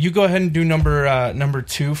don't you go ahead and do number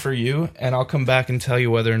 2 for you, and I'll come back and tell you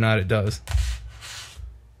whether or not it does.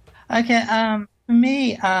 Okay. For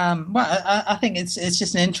me, I think it's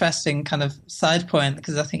just an interesting kind of side point,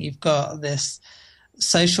 because I think you've got this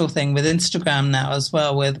social thing with Instagram now as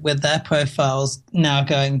well, with their profiles now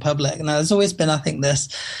going public. And there's always been, I think, this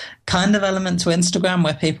kind of element to Instagram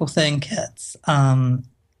where people think it's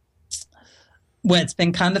where it's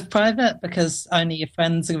been kind of private because only your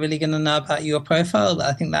friends are really going to know about your profile. But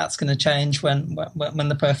I think that's going to change when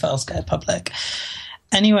the profiles go public.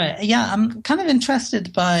 Anyway, yeah, I'm kind of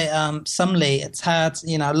interested by Sumly. It's had,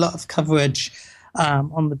 a lot of coverage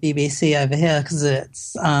on the BBC over here because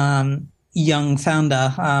it's young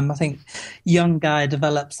founder. I think young guy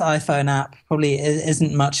develops iPhone app. Probably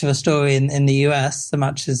isn't much of a story in the US so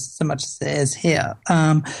much as it is here.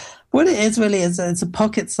 What it is really is it's a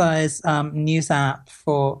pocket-sized news app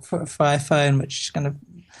for iPhone, which kind of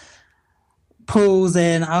pulls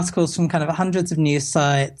in articles from kind of hundreds of news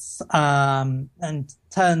sites and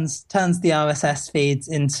turns the RSS feeds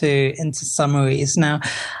into summaries. Now,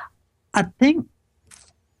 I think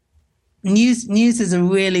news is a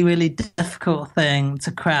really, really difficult thing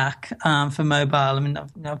to crack for mobile. I mean,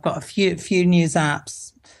 I've got a few news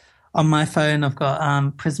apps on my phone. I've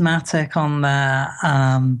got Prismatic on there.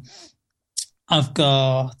 I've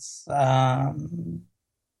got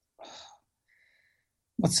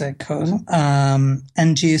what's it called?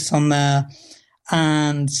 NJuice on there,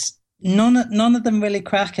 and none of them really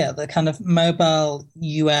crack it. The kind of mobile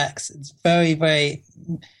UX, it's very, very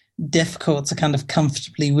difficult to kind of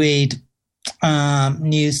comfortably read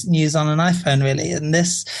news on an iPhone, really. And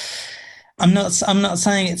this, I'm not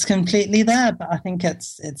saying it's completely there, but I think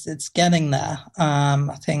it's getting there.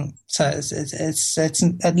 I think so. It's at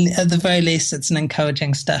the very least, it's an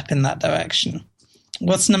encouraging step in that direction.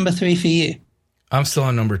 What's number 3 for you? I'm still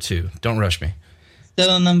on number 2. Don't rush me. Still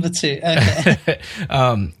on number 2. Okay.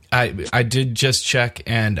 I did just check,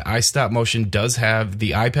 and iStop Motion does have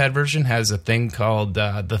the iPad version has a thing called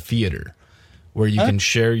the Theater, where you can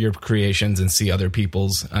share your creations and see other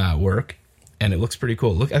people's work, and it looks pretty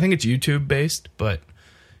cool. Look, I think it's YouTube based, but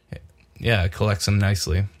yeah, it collects them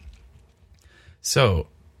nicely. So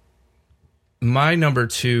my number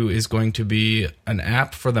 2 is going to be an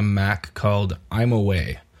app for the Mac called I'm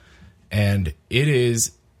Away, and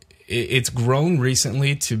it's grown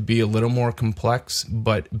recently to be a little more complex,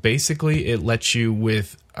 but basically it lets you,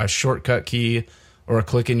 with a shortcut key or a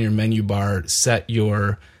click in your menu bar, set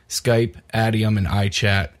your Skype, Adium, and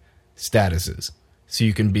iChat statuses. So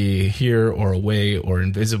you can be here or away or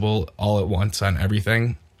invisible all at once on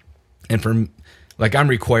everything. And I'm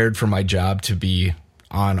required for my job to be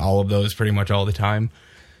on all of those pretty much all the time.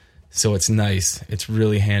 So it's nice. It's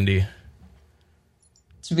really handy.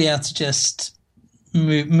 To be able to just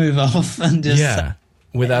move off and just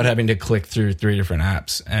without having to click through 3 different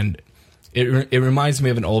apps. And it reminds me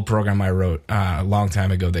of an old program I wrote a long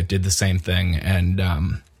time ago that did the same thing.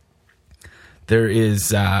 And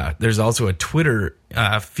there's also a Twitter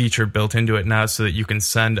feature built into it now, so that you can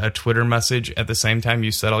send a Twitter message at the same time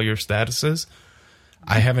you set all your statuses.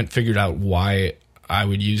 I haven't figured out why I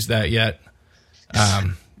would use that yet,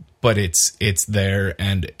 but it's there,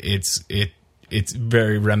 and it's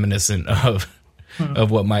very reminiscent of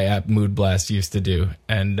what my app Mood Blast used to do,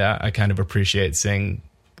 and I kind of appreciate seeing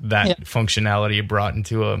that functionality brought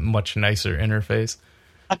into a much nicer interface.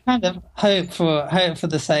 I kind of hope for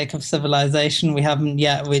the sake of civilization we haven't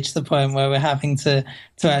yet reached the point where we're having to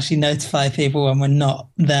actually notify people when we're not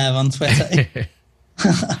there on Twitter.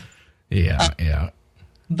 Yeah.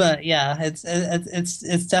 But yeah,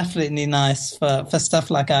 it's definitely nice for stuff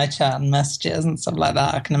like iChat and messages and stuff like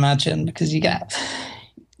that, I can imagine, because you get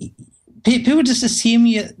people just assume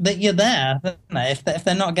that you're there, don't they? If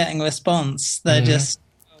they're not getting a response, they just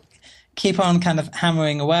keep on kind of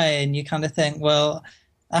hammering away, and you kind of think, well,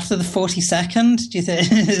 after the 42nd, do you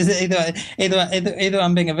think either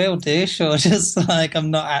I'm being a real douche or just like I'm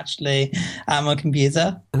not actually at my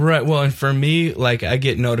computer? Right. Well, and for me, like, I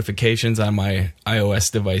get notifications on my iOS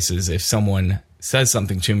devices if someone says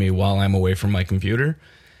something to me while I'm away from my computer.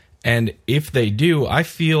 And if they do, I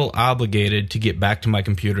feel obligated to get back to my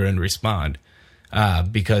computer and respond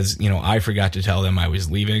because, I forgot to tell them I was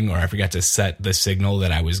leaving, or I forgot to set the signal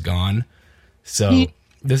that I was gone. So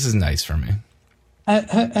this is nice for me.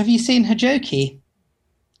 Have you seen Hajoki?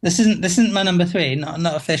 This isn't my number 3,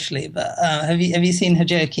 not officially, but have you seen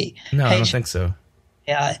Hajoki? No, I don't think so.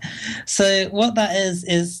 Yeah. So what that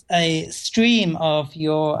is a stream of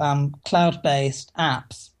your cloud-based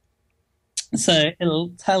apps. So it'll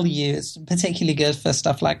tell you, it's particularly good for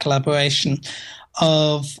stuff like collaboration,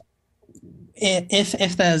 of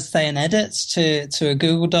if there's, say, an edit to a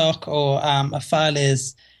Google Doc, or a file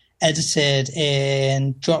is edited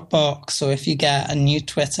in Dropbox, or if you get a new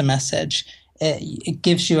Twitter message, it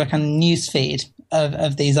gives you a kind of news feed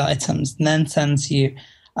of these items, and then sends you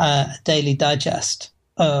a daily digest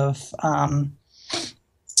of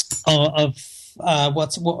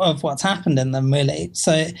what's happened in them, really.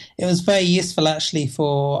 So it was very useful actually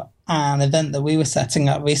for an event that we were setting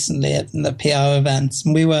up recently at the PR events,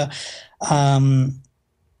 and we were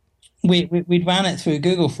we'd ran it through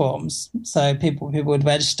Google Forms. So people would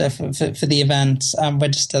register for the event,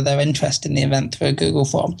 register their interest in the event through a Google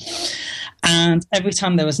form. And every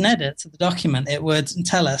time there was an edit to the document, it would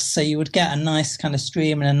tell us. So you would get a nice kind of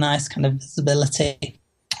stream and a nice kind of visibility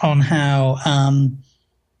on how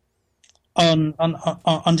on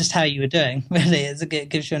just how you were doing. Really, it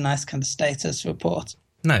gives you a nice kind of status report.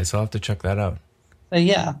 Nice. I'll have to check that out. So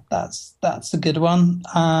yeah, that's a good one.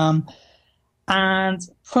 And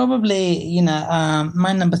probably,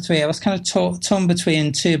 my number 3, I was kind of torn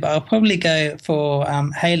between 2, but I'll probably go for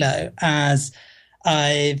Halo, as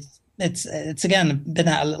it's again been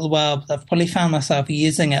out a little while, but I've probably found myself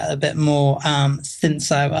using it a bit more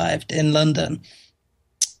since I arrived in London,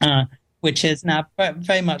 which is now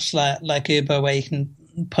very much like Uber, where you can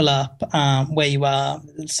pull up where you are,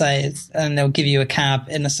 say, and they'll give you a cab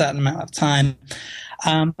in a certain amount of time.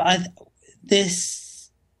 But this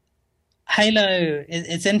Halo,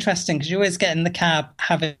 it's interesting because you always get in the cab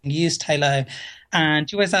having used Halo, and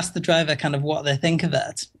you always ask the driver kind of what they think of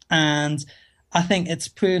it. And I think it's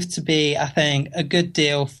proved to be, a good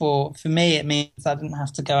deal for me. It means I didn't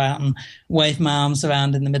have to go out and wave my arms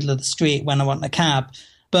around in the middle of the street when I want a cab.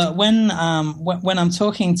 But when I'm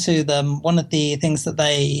talking to them, one of the things that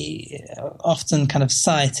they often kind of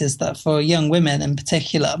cite is that for young women in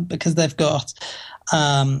particular, because they've got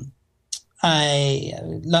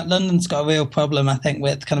London's got a real problem, I think,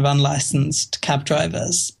 with kind of unlicensed cab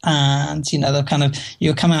drivers, and you'll come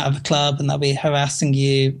out of a club and they'll be harassing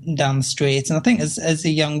you down the street, and I think as a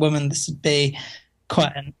young woman this would be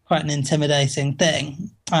quite an intimidating thing.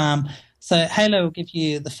 So Halo will give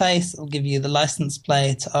you the face, it'll give you the license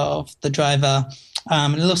plate of the driver,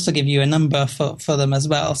 and it'll also give you a number for them as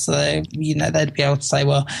well. So they'd be able to say,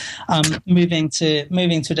 well, moving to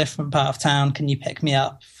a different part of town, can you pick me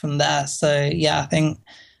up from there? So yeah, I think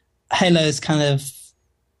Halo is kind of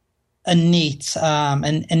a neat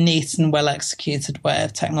and well executed way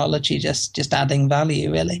of technology, just adding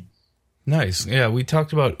value, really. Nice. Yeah, we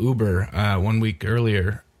talked about Uber 1 week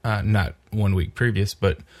earlier, not 1 week previous,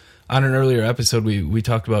 but on an earlier episode, we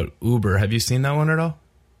talked about Uber. Have you seen that one at all?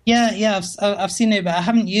 Yeah, I've seen Uber. I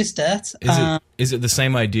haven't used it. Is it the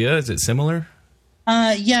same idea? Is it similar?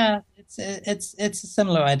 Yeah, it's a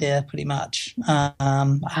similar idea, pretty much. I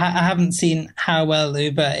haven't seen how well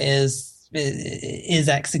Uber is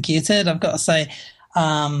executed. I've got to say,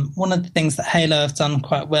 one of the things that Halo have done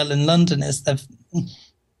quite well in London is they've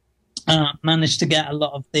managed to get a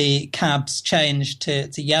lot of the cabs changed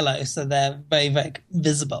to yellow, so they're very, very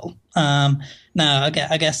visible. Now, I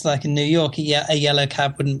guess like in New York, a yellow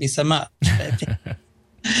cab wouldn't be so much.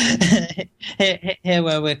 Here,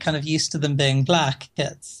 where we're kind of used to them being black,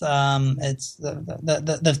 it's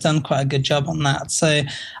they've done quite a good job on that. So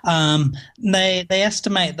they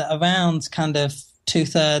estimate that around kind of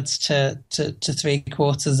 2/3 to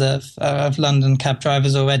 3/4 of London cab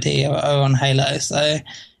drivers already are on Halo. So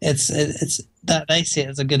it's that they see it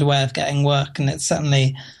as a good way of getting work, and it's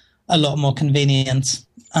certainly a lot more convenient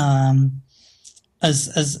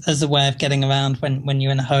as a way of getting around when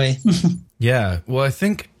you're in a hurry. Yeah, well, I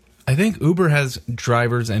think Uber has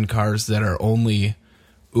drivers and cars that are only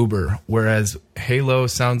Uber, whereas Halo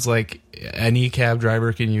sounds like any cab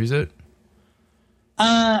driver can use it.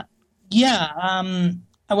 Yeah.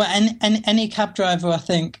 Well, any cab driver, I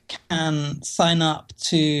think, can sign up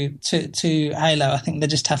to Halo. I think they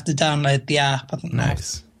just have to download the app. I think.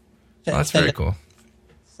 Nice. Well, that's very cool.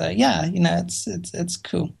 So yeah, it's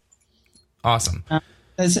cool. Awesome.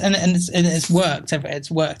 It's worked.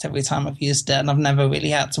 It's worked every time I've used it, and I've never really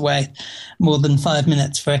had to wait more than 5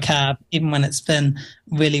 minutes for a cab, even when it's been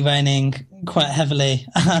really raining quite heavily,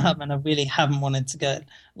 and I really haven't wanted to go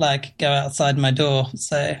outside my door.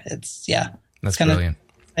 So that's brilliant.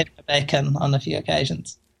 Saved my bacon on a few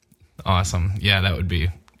occasions. Awesome. Yeah, that would be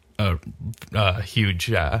a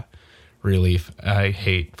huge relief. I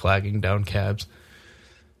hate flagging down cabs.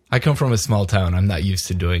 I come from a small town. I'm not used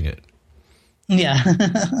to doing it. Yeah.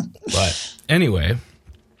 But anyway,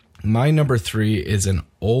 my number 3 is an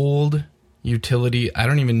old utility. I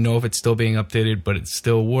don't even know if it's still being updated, but it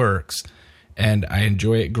still works, and I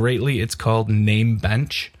enjoy it greatly. It's called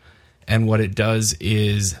Namebench, and what it does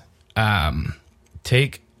is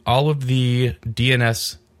take all of the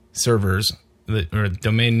DNS servers or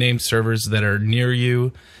domain name servers that are near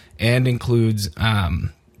you, and includes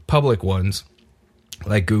public ones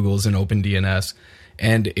like Google's and OpenDNS,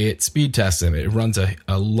 and it speed tests them. It runs a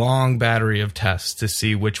long battery of tests to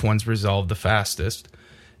see which ones resolve the fastest.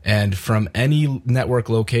 And from any network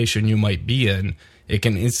location you might be in, it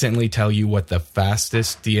can instantly tell you what the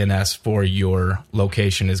fastest DNS for your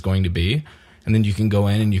location is going to be. And then you can go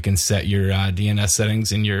in and you can set your DNS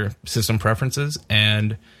settings in your system preferences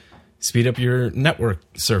and speed up your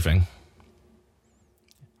network surfing.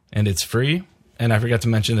 And it's free. And I forgot to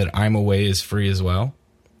mention that imaway is free as well.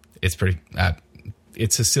 It's pretty.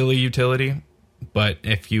 It's a silly utility, but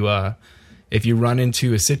if you run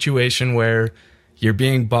into a situation where you're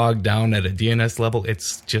being bogged down at a DNS level,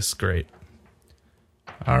 it's just great.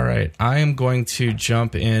 All right, I am going to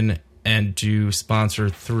jump in and do sponsor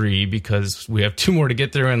 3 because we have 2 more to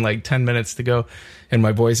get through and like 10 minutes to go, and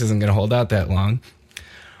my voice isn't going to hold out that long.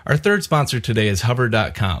 Our third sponsor today is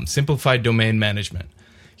Hover.com, simplified domain management.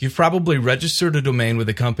 You've probably registered a domain with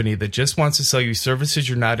a company that just wants to sell you services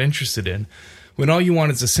you're not interested in, when all you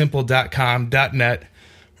want is a simple .com, .net,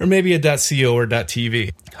 or maybe a .co or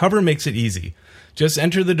 .tv. Hover makes it easy. Just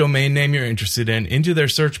enter the domain name you're interested in into their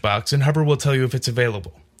search box, and Hover will tell you if it's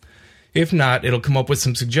available. If not, it'll come up with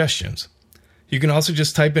some suggestions. You can also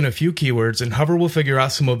just type in a few keywords, and Hover will figure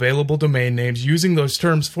out some available domain names using those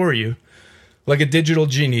terms for you, like a digital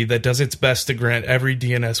genie that does its best to grant every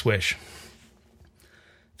DNS wish.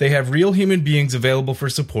 They have real human beings available for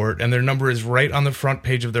support, and their number is right on the front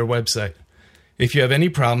page of their website. If you have any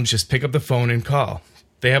problems, just pick up the phone and call.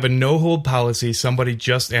 They have a no-hold policy. Somebody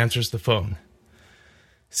just answers the phone.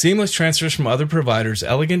 Seamless transfers from other providers,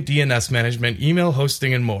 elegant DNS management, email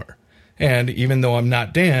hosting, and more. And even though I'm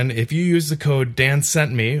not Dan, if you use the code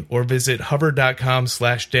DANSENTME or visit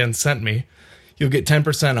hover.com/DANSENTME, you'll get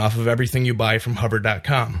 10% off of everything you buy from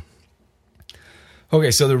hover.com.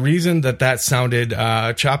 Okay, so the reason that sounded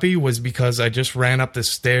choppy was because I just ran up the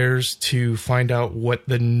stairs to find out what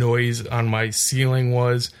the noise on my ceiling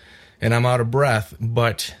was, and I'm out of breath,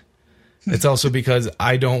 but it's also because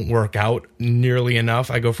I don't work out nearly enough.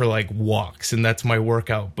 I go for like walks, and that's my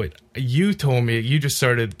workout. But you told me you just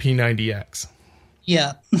started P90X.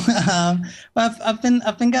 Yeah, well, I've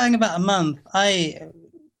been going about a month. I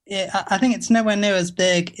think it's nowhere near as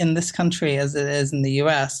big in this country as it is in the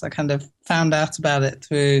US. I kind of found out about it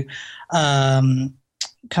through kind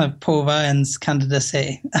of Paul Ryan's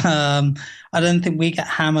candidacy. I don't think we get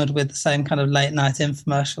hammered with the same kind of late night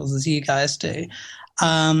infomercials as you guys do.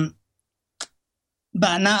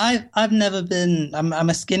 But now I've never been. I'm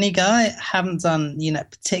a skinny guy. Haven't done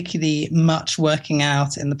particularly much working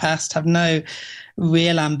out in the past. Have no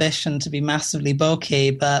real ambition to be massively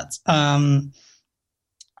bulky, but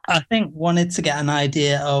I think wanted to get an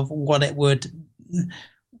idea of what it would.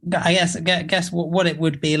 I guess what it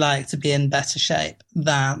would be like to be in better shape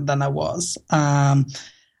than I was, and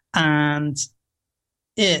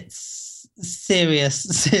it's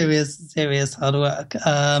serious hard work.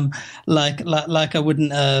 Like I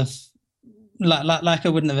wouldn't have like I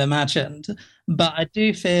wouldn't have imagined. But I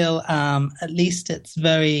do feel at least it's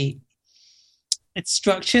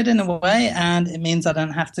structured in a way, and it means I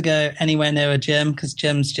don't have to go anywhere near a gym because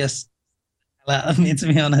gyms just out of me, to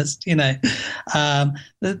be honest.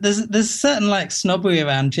 There's a certain like snobbery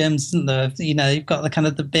around gyms, isn't there? You've got the kind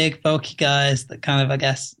of the big bulky guys that kind of, I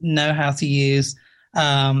guess, know how to use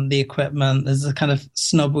the equipment. There's a kind of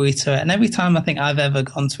snobbery to it, and every time I think I've ever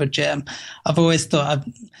gone to a gym, I've always thought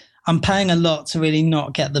I'm paying a lot to really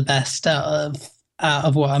not get the best out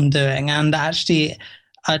of what I'm doing, and actually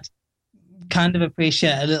I'd kind of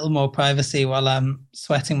appreciate a little more privacy while I'm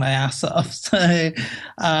sweating my ass off. So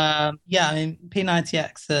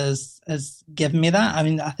P90X has given me that.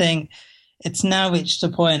 I think it's now reached a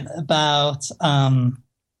point about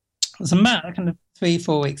it's about kind of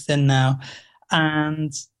 3-4 weeks in now,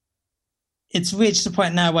 and it's reached a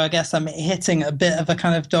point now where I guess I'm hitting a bit of a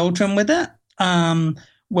kind of doldrum with it.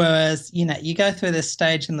 Whereas you go through this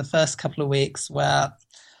stage in the first couple of weeks where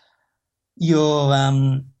your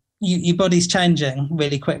body's changing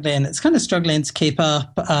really quickly, and it's kind of struggling to keep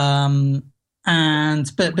up. But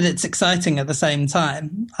it's exciting at the same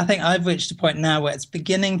time. I think I've reached a point now where it's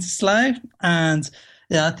beginning to slow, and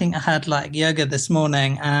I think I had like yoga this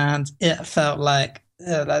morning, and it felt like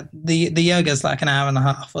the yoga's like an hour and a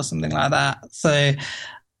half or something like that. So,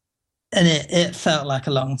 and it felt like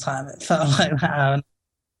a long time. It felt like an hour.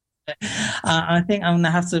 I think I'm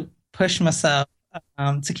gonna have to push myself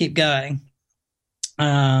to keep going.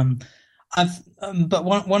 But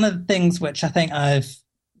one of the things which I think I've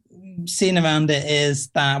seen around it is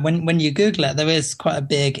that when you Google it, there is quite a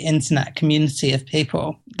big internet community of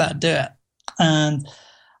people that do it, and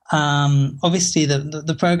obviously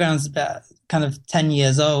the program's about kind of 10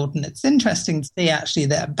 years old, and it's interesting to see actually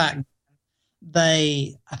that back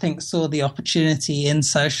they, I think, saw the opportunity in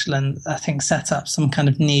social and I think set up some kind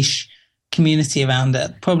of niche community around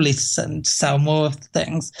it, probably to sell more of the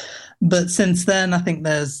things. But since then, I think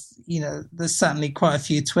there's certainly quite a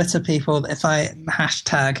few Twitter people that if I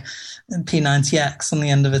hashtag P90X on the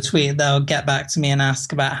end of a tweet, they'll get back to me and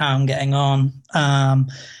ask about how I'm getting on.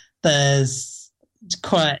 There's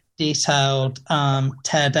quite detailed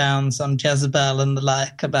teardowns on Jezebel and the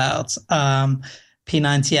like about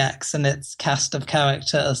P90X and its cast of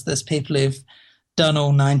characters. There's people who've done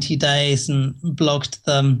all 90 days and blogged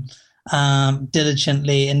them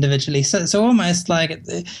diligently, individually. So almost like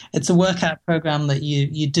it's a workout program that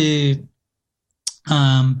you do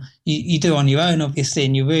you do on your own, obviously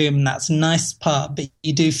in your room, and that's a nice part. But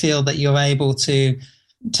you do feel that you're able to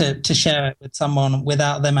share it with someone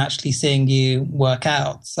without them actually seeing you work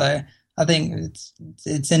out. So I think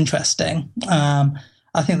it's interesting.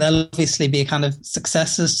 I think there'll obviously be kind of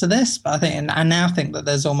successors to this, but I now think that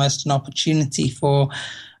there's almost an opportunity for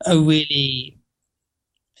a really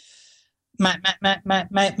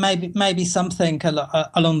maybe something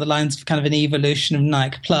along the lines of kind of an evolution of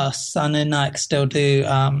Nike Plus. I know Nike still do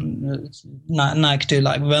Nike do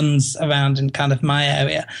like runs around in kind of my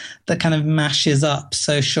area that kind of mashes up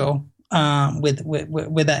social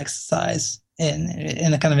with exercise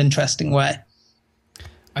in a kind of interesting way.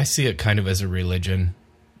 I see it kind of as a religion.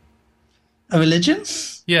 A religion?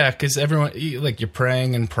 Yeah, because everyone, like, you're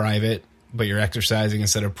praying in private, but you're exercising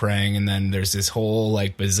instead of praying, and then there's this whole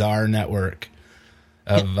like bizarre network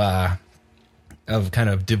of kind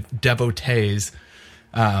of devotees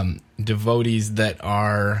that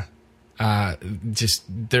are just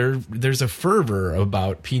there's a fervor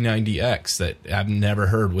about P90X that I've never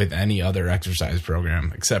heard with any other exercise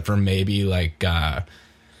program except for maybe like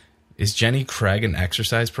is Jenny Craig an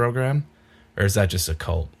exercise program, or is that just a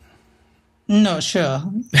cult? Not sure.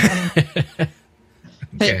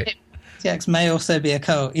 Okay. P90X may also be a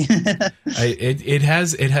cult. It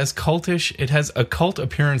has occult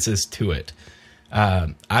appearances to it.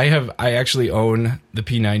 I actually own the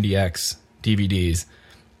P90X DVDs,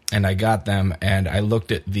 and I got them, and I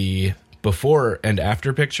looked at the before and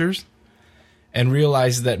after pictures and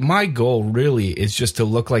realized that my goal really is just to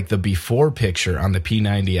look like the before picture on the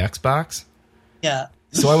P90X box. Yeah.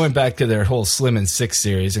 So I went back to their whole Slim and 6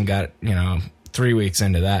 series and got, 3 weeks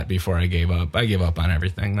into that before I gave up. I gave up on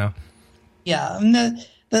everything, though. Yeah.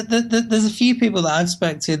 There's a few people that I've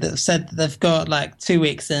spoken to that have said that they've got like 2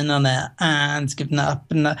 weeks in on it and given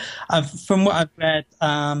up. And from what I've read,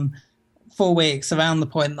 4 weeks around the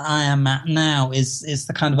point that I am at now is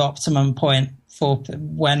the kind of optimum point for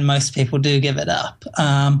when most people do give it up.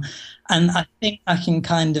 And I think I can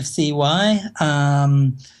kind of see why.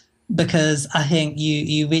 Because I think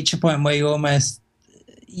you reach a point where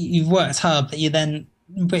you've worked hard, but you're then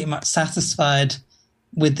pretty much satisfied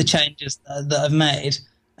with the changes that I've made.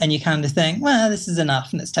 And you kind of think, well, this is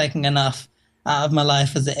enough, and it's taking enough out of my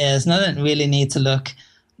life as it is. And I don't really need to look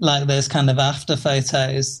like those kind of after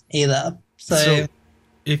photos either. So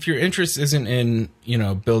if your interest isn't in,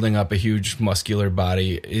 building up a huge muscular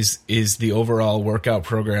body, is the overall workout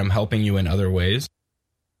program helping you in other ways?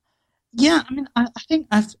 Yeah, I mean, I think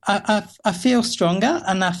I feel stronger,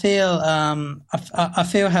 and I feel I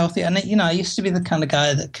feel healthier. And I used to be the kind of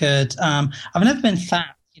guy that could. I've never been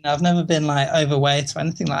fat. I've never been like overweight or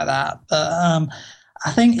anything like that. But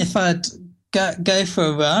I think if I'd go for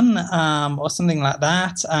a run or something like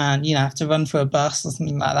that, and have to run for a bus or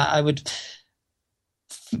something like that, I would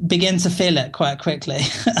begin to feel it quite quickly,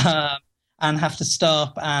 and have to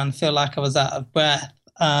stop and feel like I was out of breath.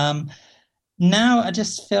 Now I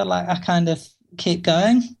just feel like I kind of keep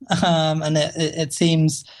going, and it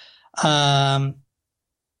seems, it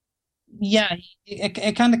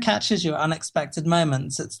kind of catches you at unexpected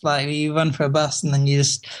moments. It's like you run for a bus and then you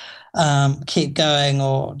just keep going,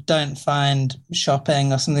 or don't find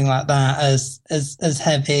shopping or something like that as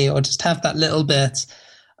heavy, or just have that little bit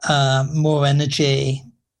more energy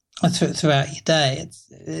throughout your day.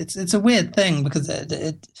 It's a weird thing because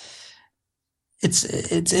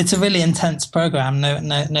it's a really intense program.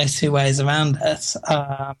 No two ways around it.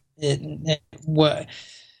 It works,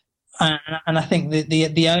 and I think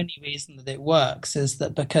the only reason that it works is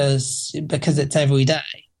that because it's every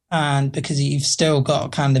day, and because you've still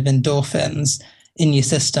got kind of endorphins in your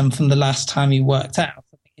system from the last time you worked out.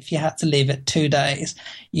 If you had to leave it 2 days,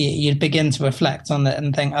 you'd begin to reflect on it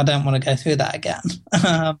and think, I don't want to go through that again.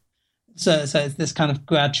 So it's this kind of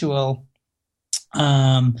gradual.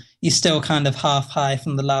 You're still kind of half high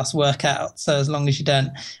from the last workout. So as long as you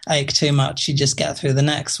don't ache too much, you just get through the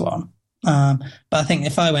next one. But I think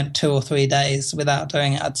if I went 2 or 3 days without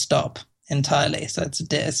doing it, I'd stop entirely. So it's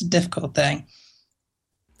a difficult thing.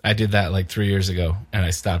 I did that like 3 years ago, and I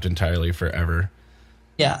stopped entirely forever.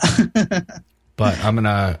 Yeah. But I'm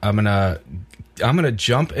gonna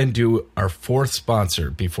jump and do our fourth sponsor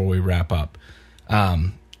before we wrap up.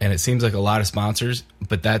 And it seems like a lot of sponsors,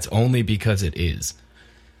 but that's only because it is.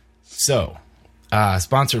 So,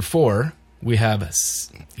 sponsor 4, we have,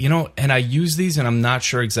 and I use these, and I'm not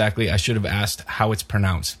sure exactly. I should have asked how it's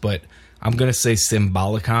pronounced, but I'm gonna say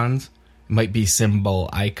Symbolicons. Might be symbol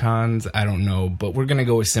icons, I don't know, but we're going to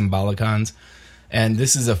go with Symbolicons. And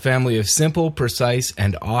this is a family of simple, precise,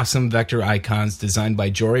 and awesome vector icons designed by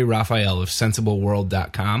Jory Raphael of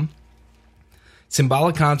SensibleWorld.com.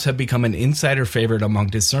 Symbolicons have become an insider favorite among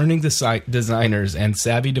discerning designers and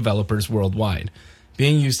savvy developers worldwide,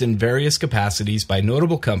 being used in various capacities by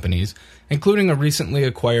notable companies, including a recently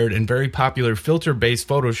acquired and very popular filter-based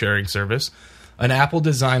photo sharing service, an Apple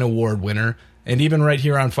Design Award winner, and even right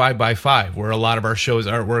here on 5x5, where a lot of our show's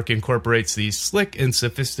artwork incorporates these slick and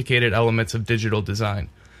sophisticated elements of digital design.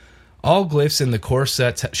 All glyphs in the core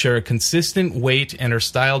sets share a consistent weight and are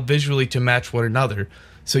styled visually to match one another,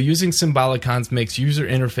 so using Symbolicons makes user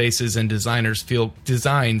interfaces and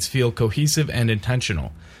designs feel cohesive and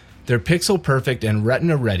intentional. They're pixel perfect and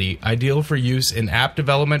retina ready, ideal for use in app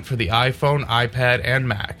development for the iPhone, iPad, and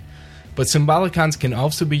Mac. But Symbolicons can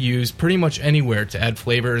also be used pretty much anywhere to add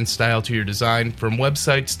flavor and style to your design, from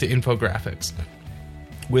websites to infographics.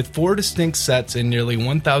 With 4 distinct sets and nearly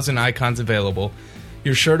 1,000 icons available,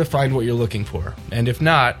 you're sure to find what you're looking for. And if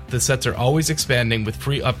not, the sets are always expanding with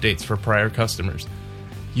free updates for prior customers.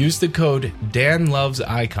 Use the code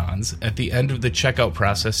DANLOVESICONS at the end of the checkout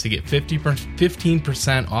process to get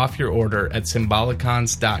 15% off your order at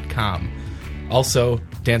Symbolicons.com. Also,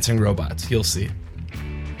 dancing robots, you'll see.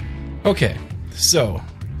 Okay, so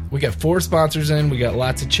we got 4 sponsors in, we got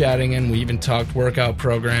lots of chatting in, we even talked workout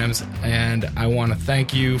programs, and I want to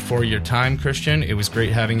thank you for your time, Christian. It was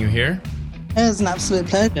great having you here. It was an absolute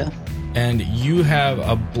pleasure. And you have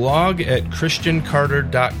a blog at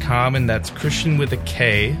christiancarter.com, and that's Christian with a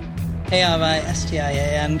K.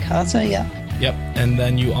 K-R-I-S-T-I-A-N, Carter, yeah. Yep, and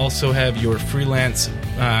then you also have your freelance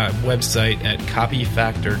website at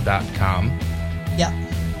copyfactor.com. Yeah.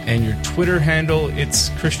 And your Twitter handle, it's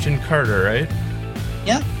Christian Carter, right?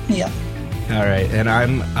 Yeah. All right, and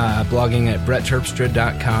I'm blogging at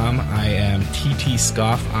brettterpstra.com. I am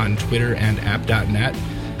TTScoff on Twitter and app.net.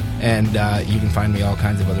 And you can find me all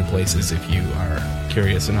kinds of other places if you are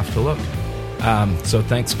curious enough to look. So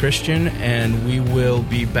thanks, Christian, and we will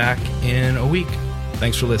be back in a week.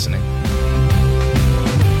 Thanks for listening.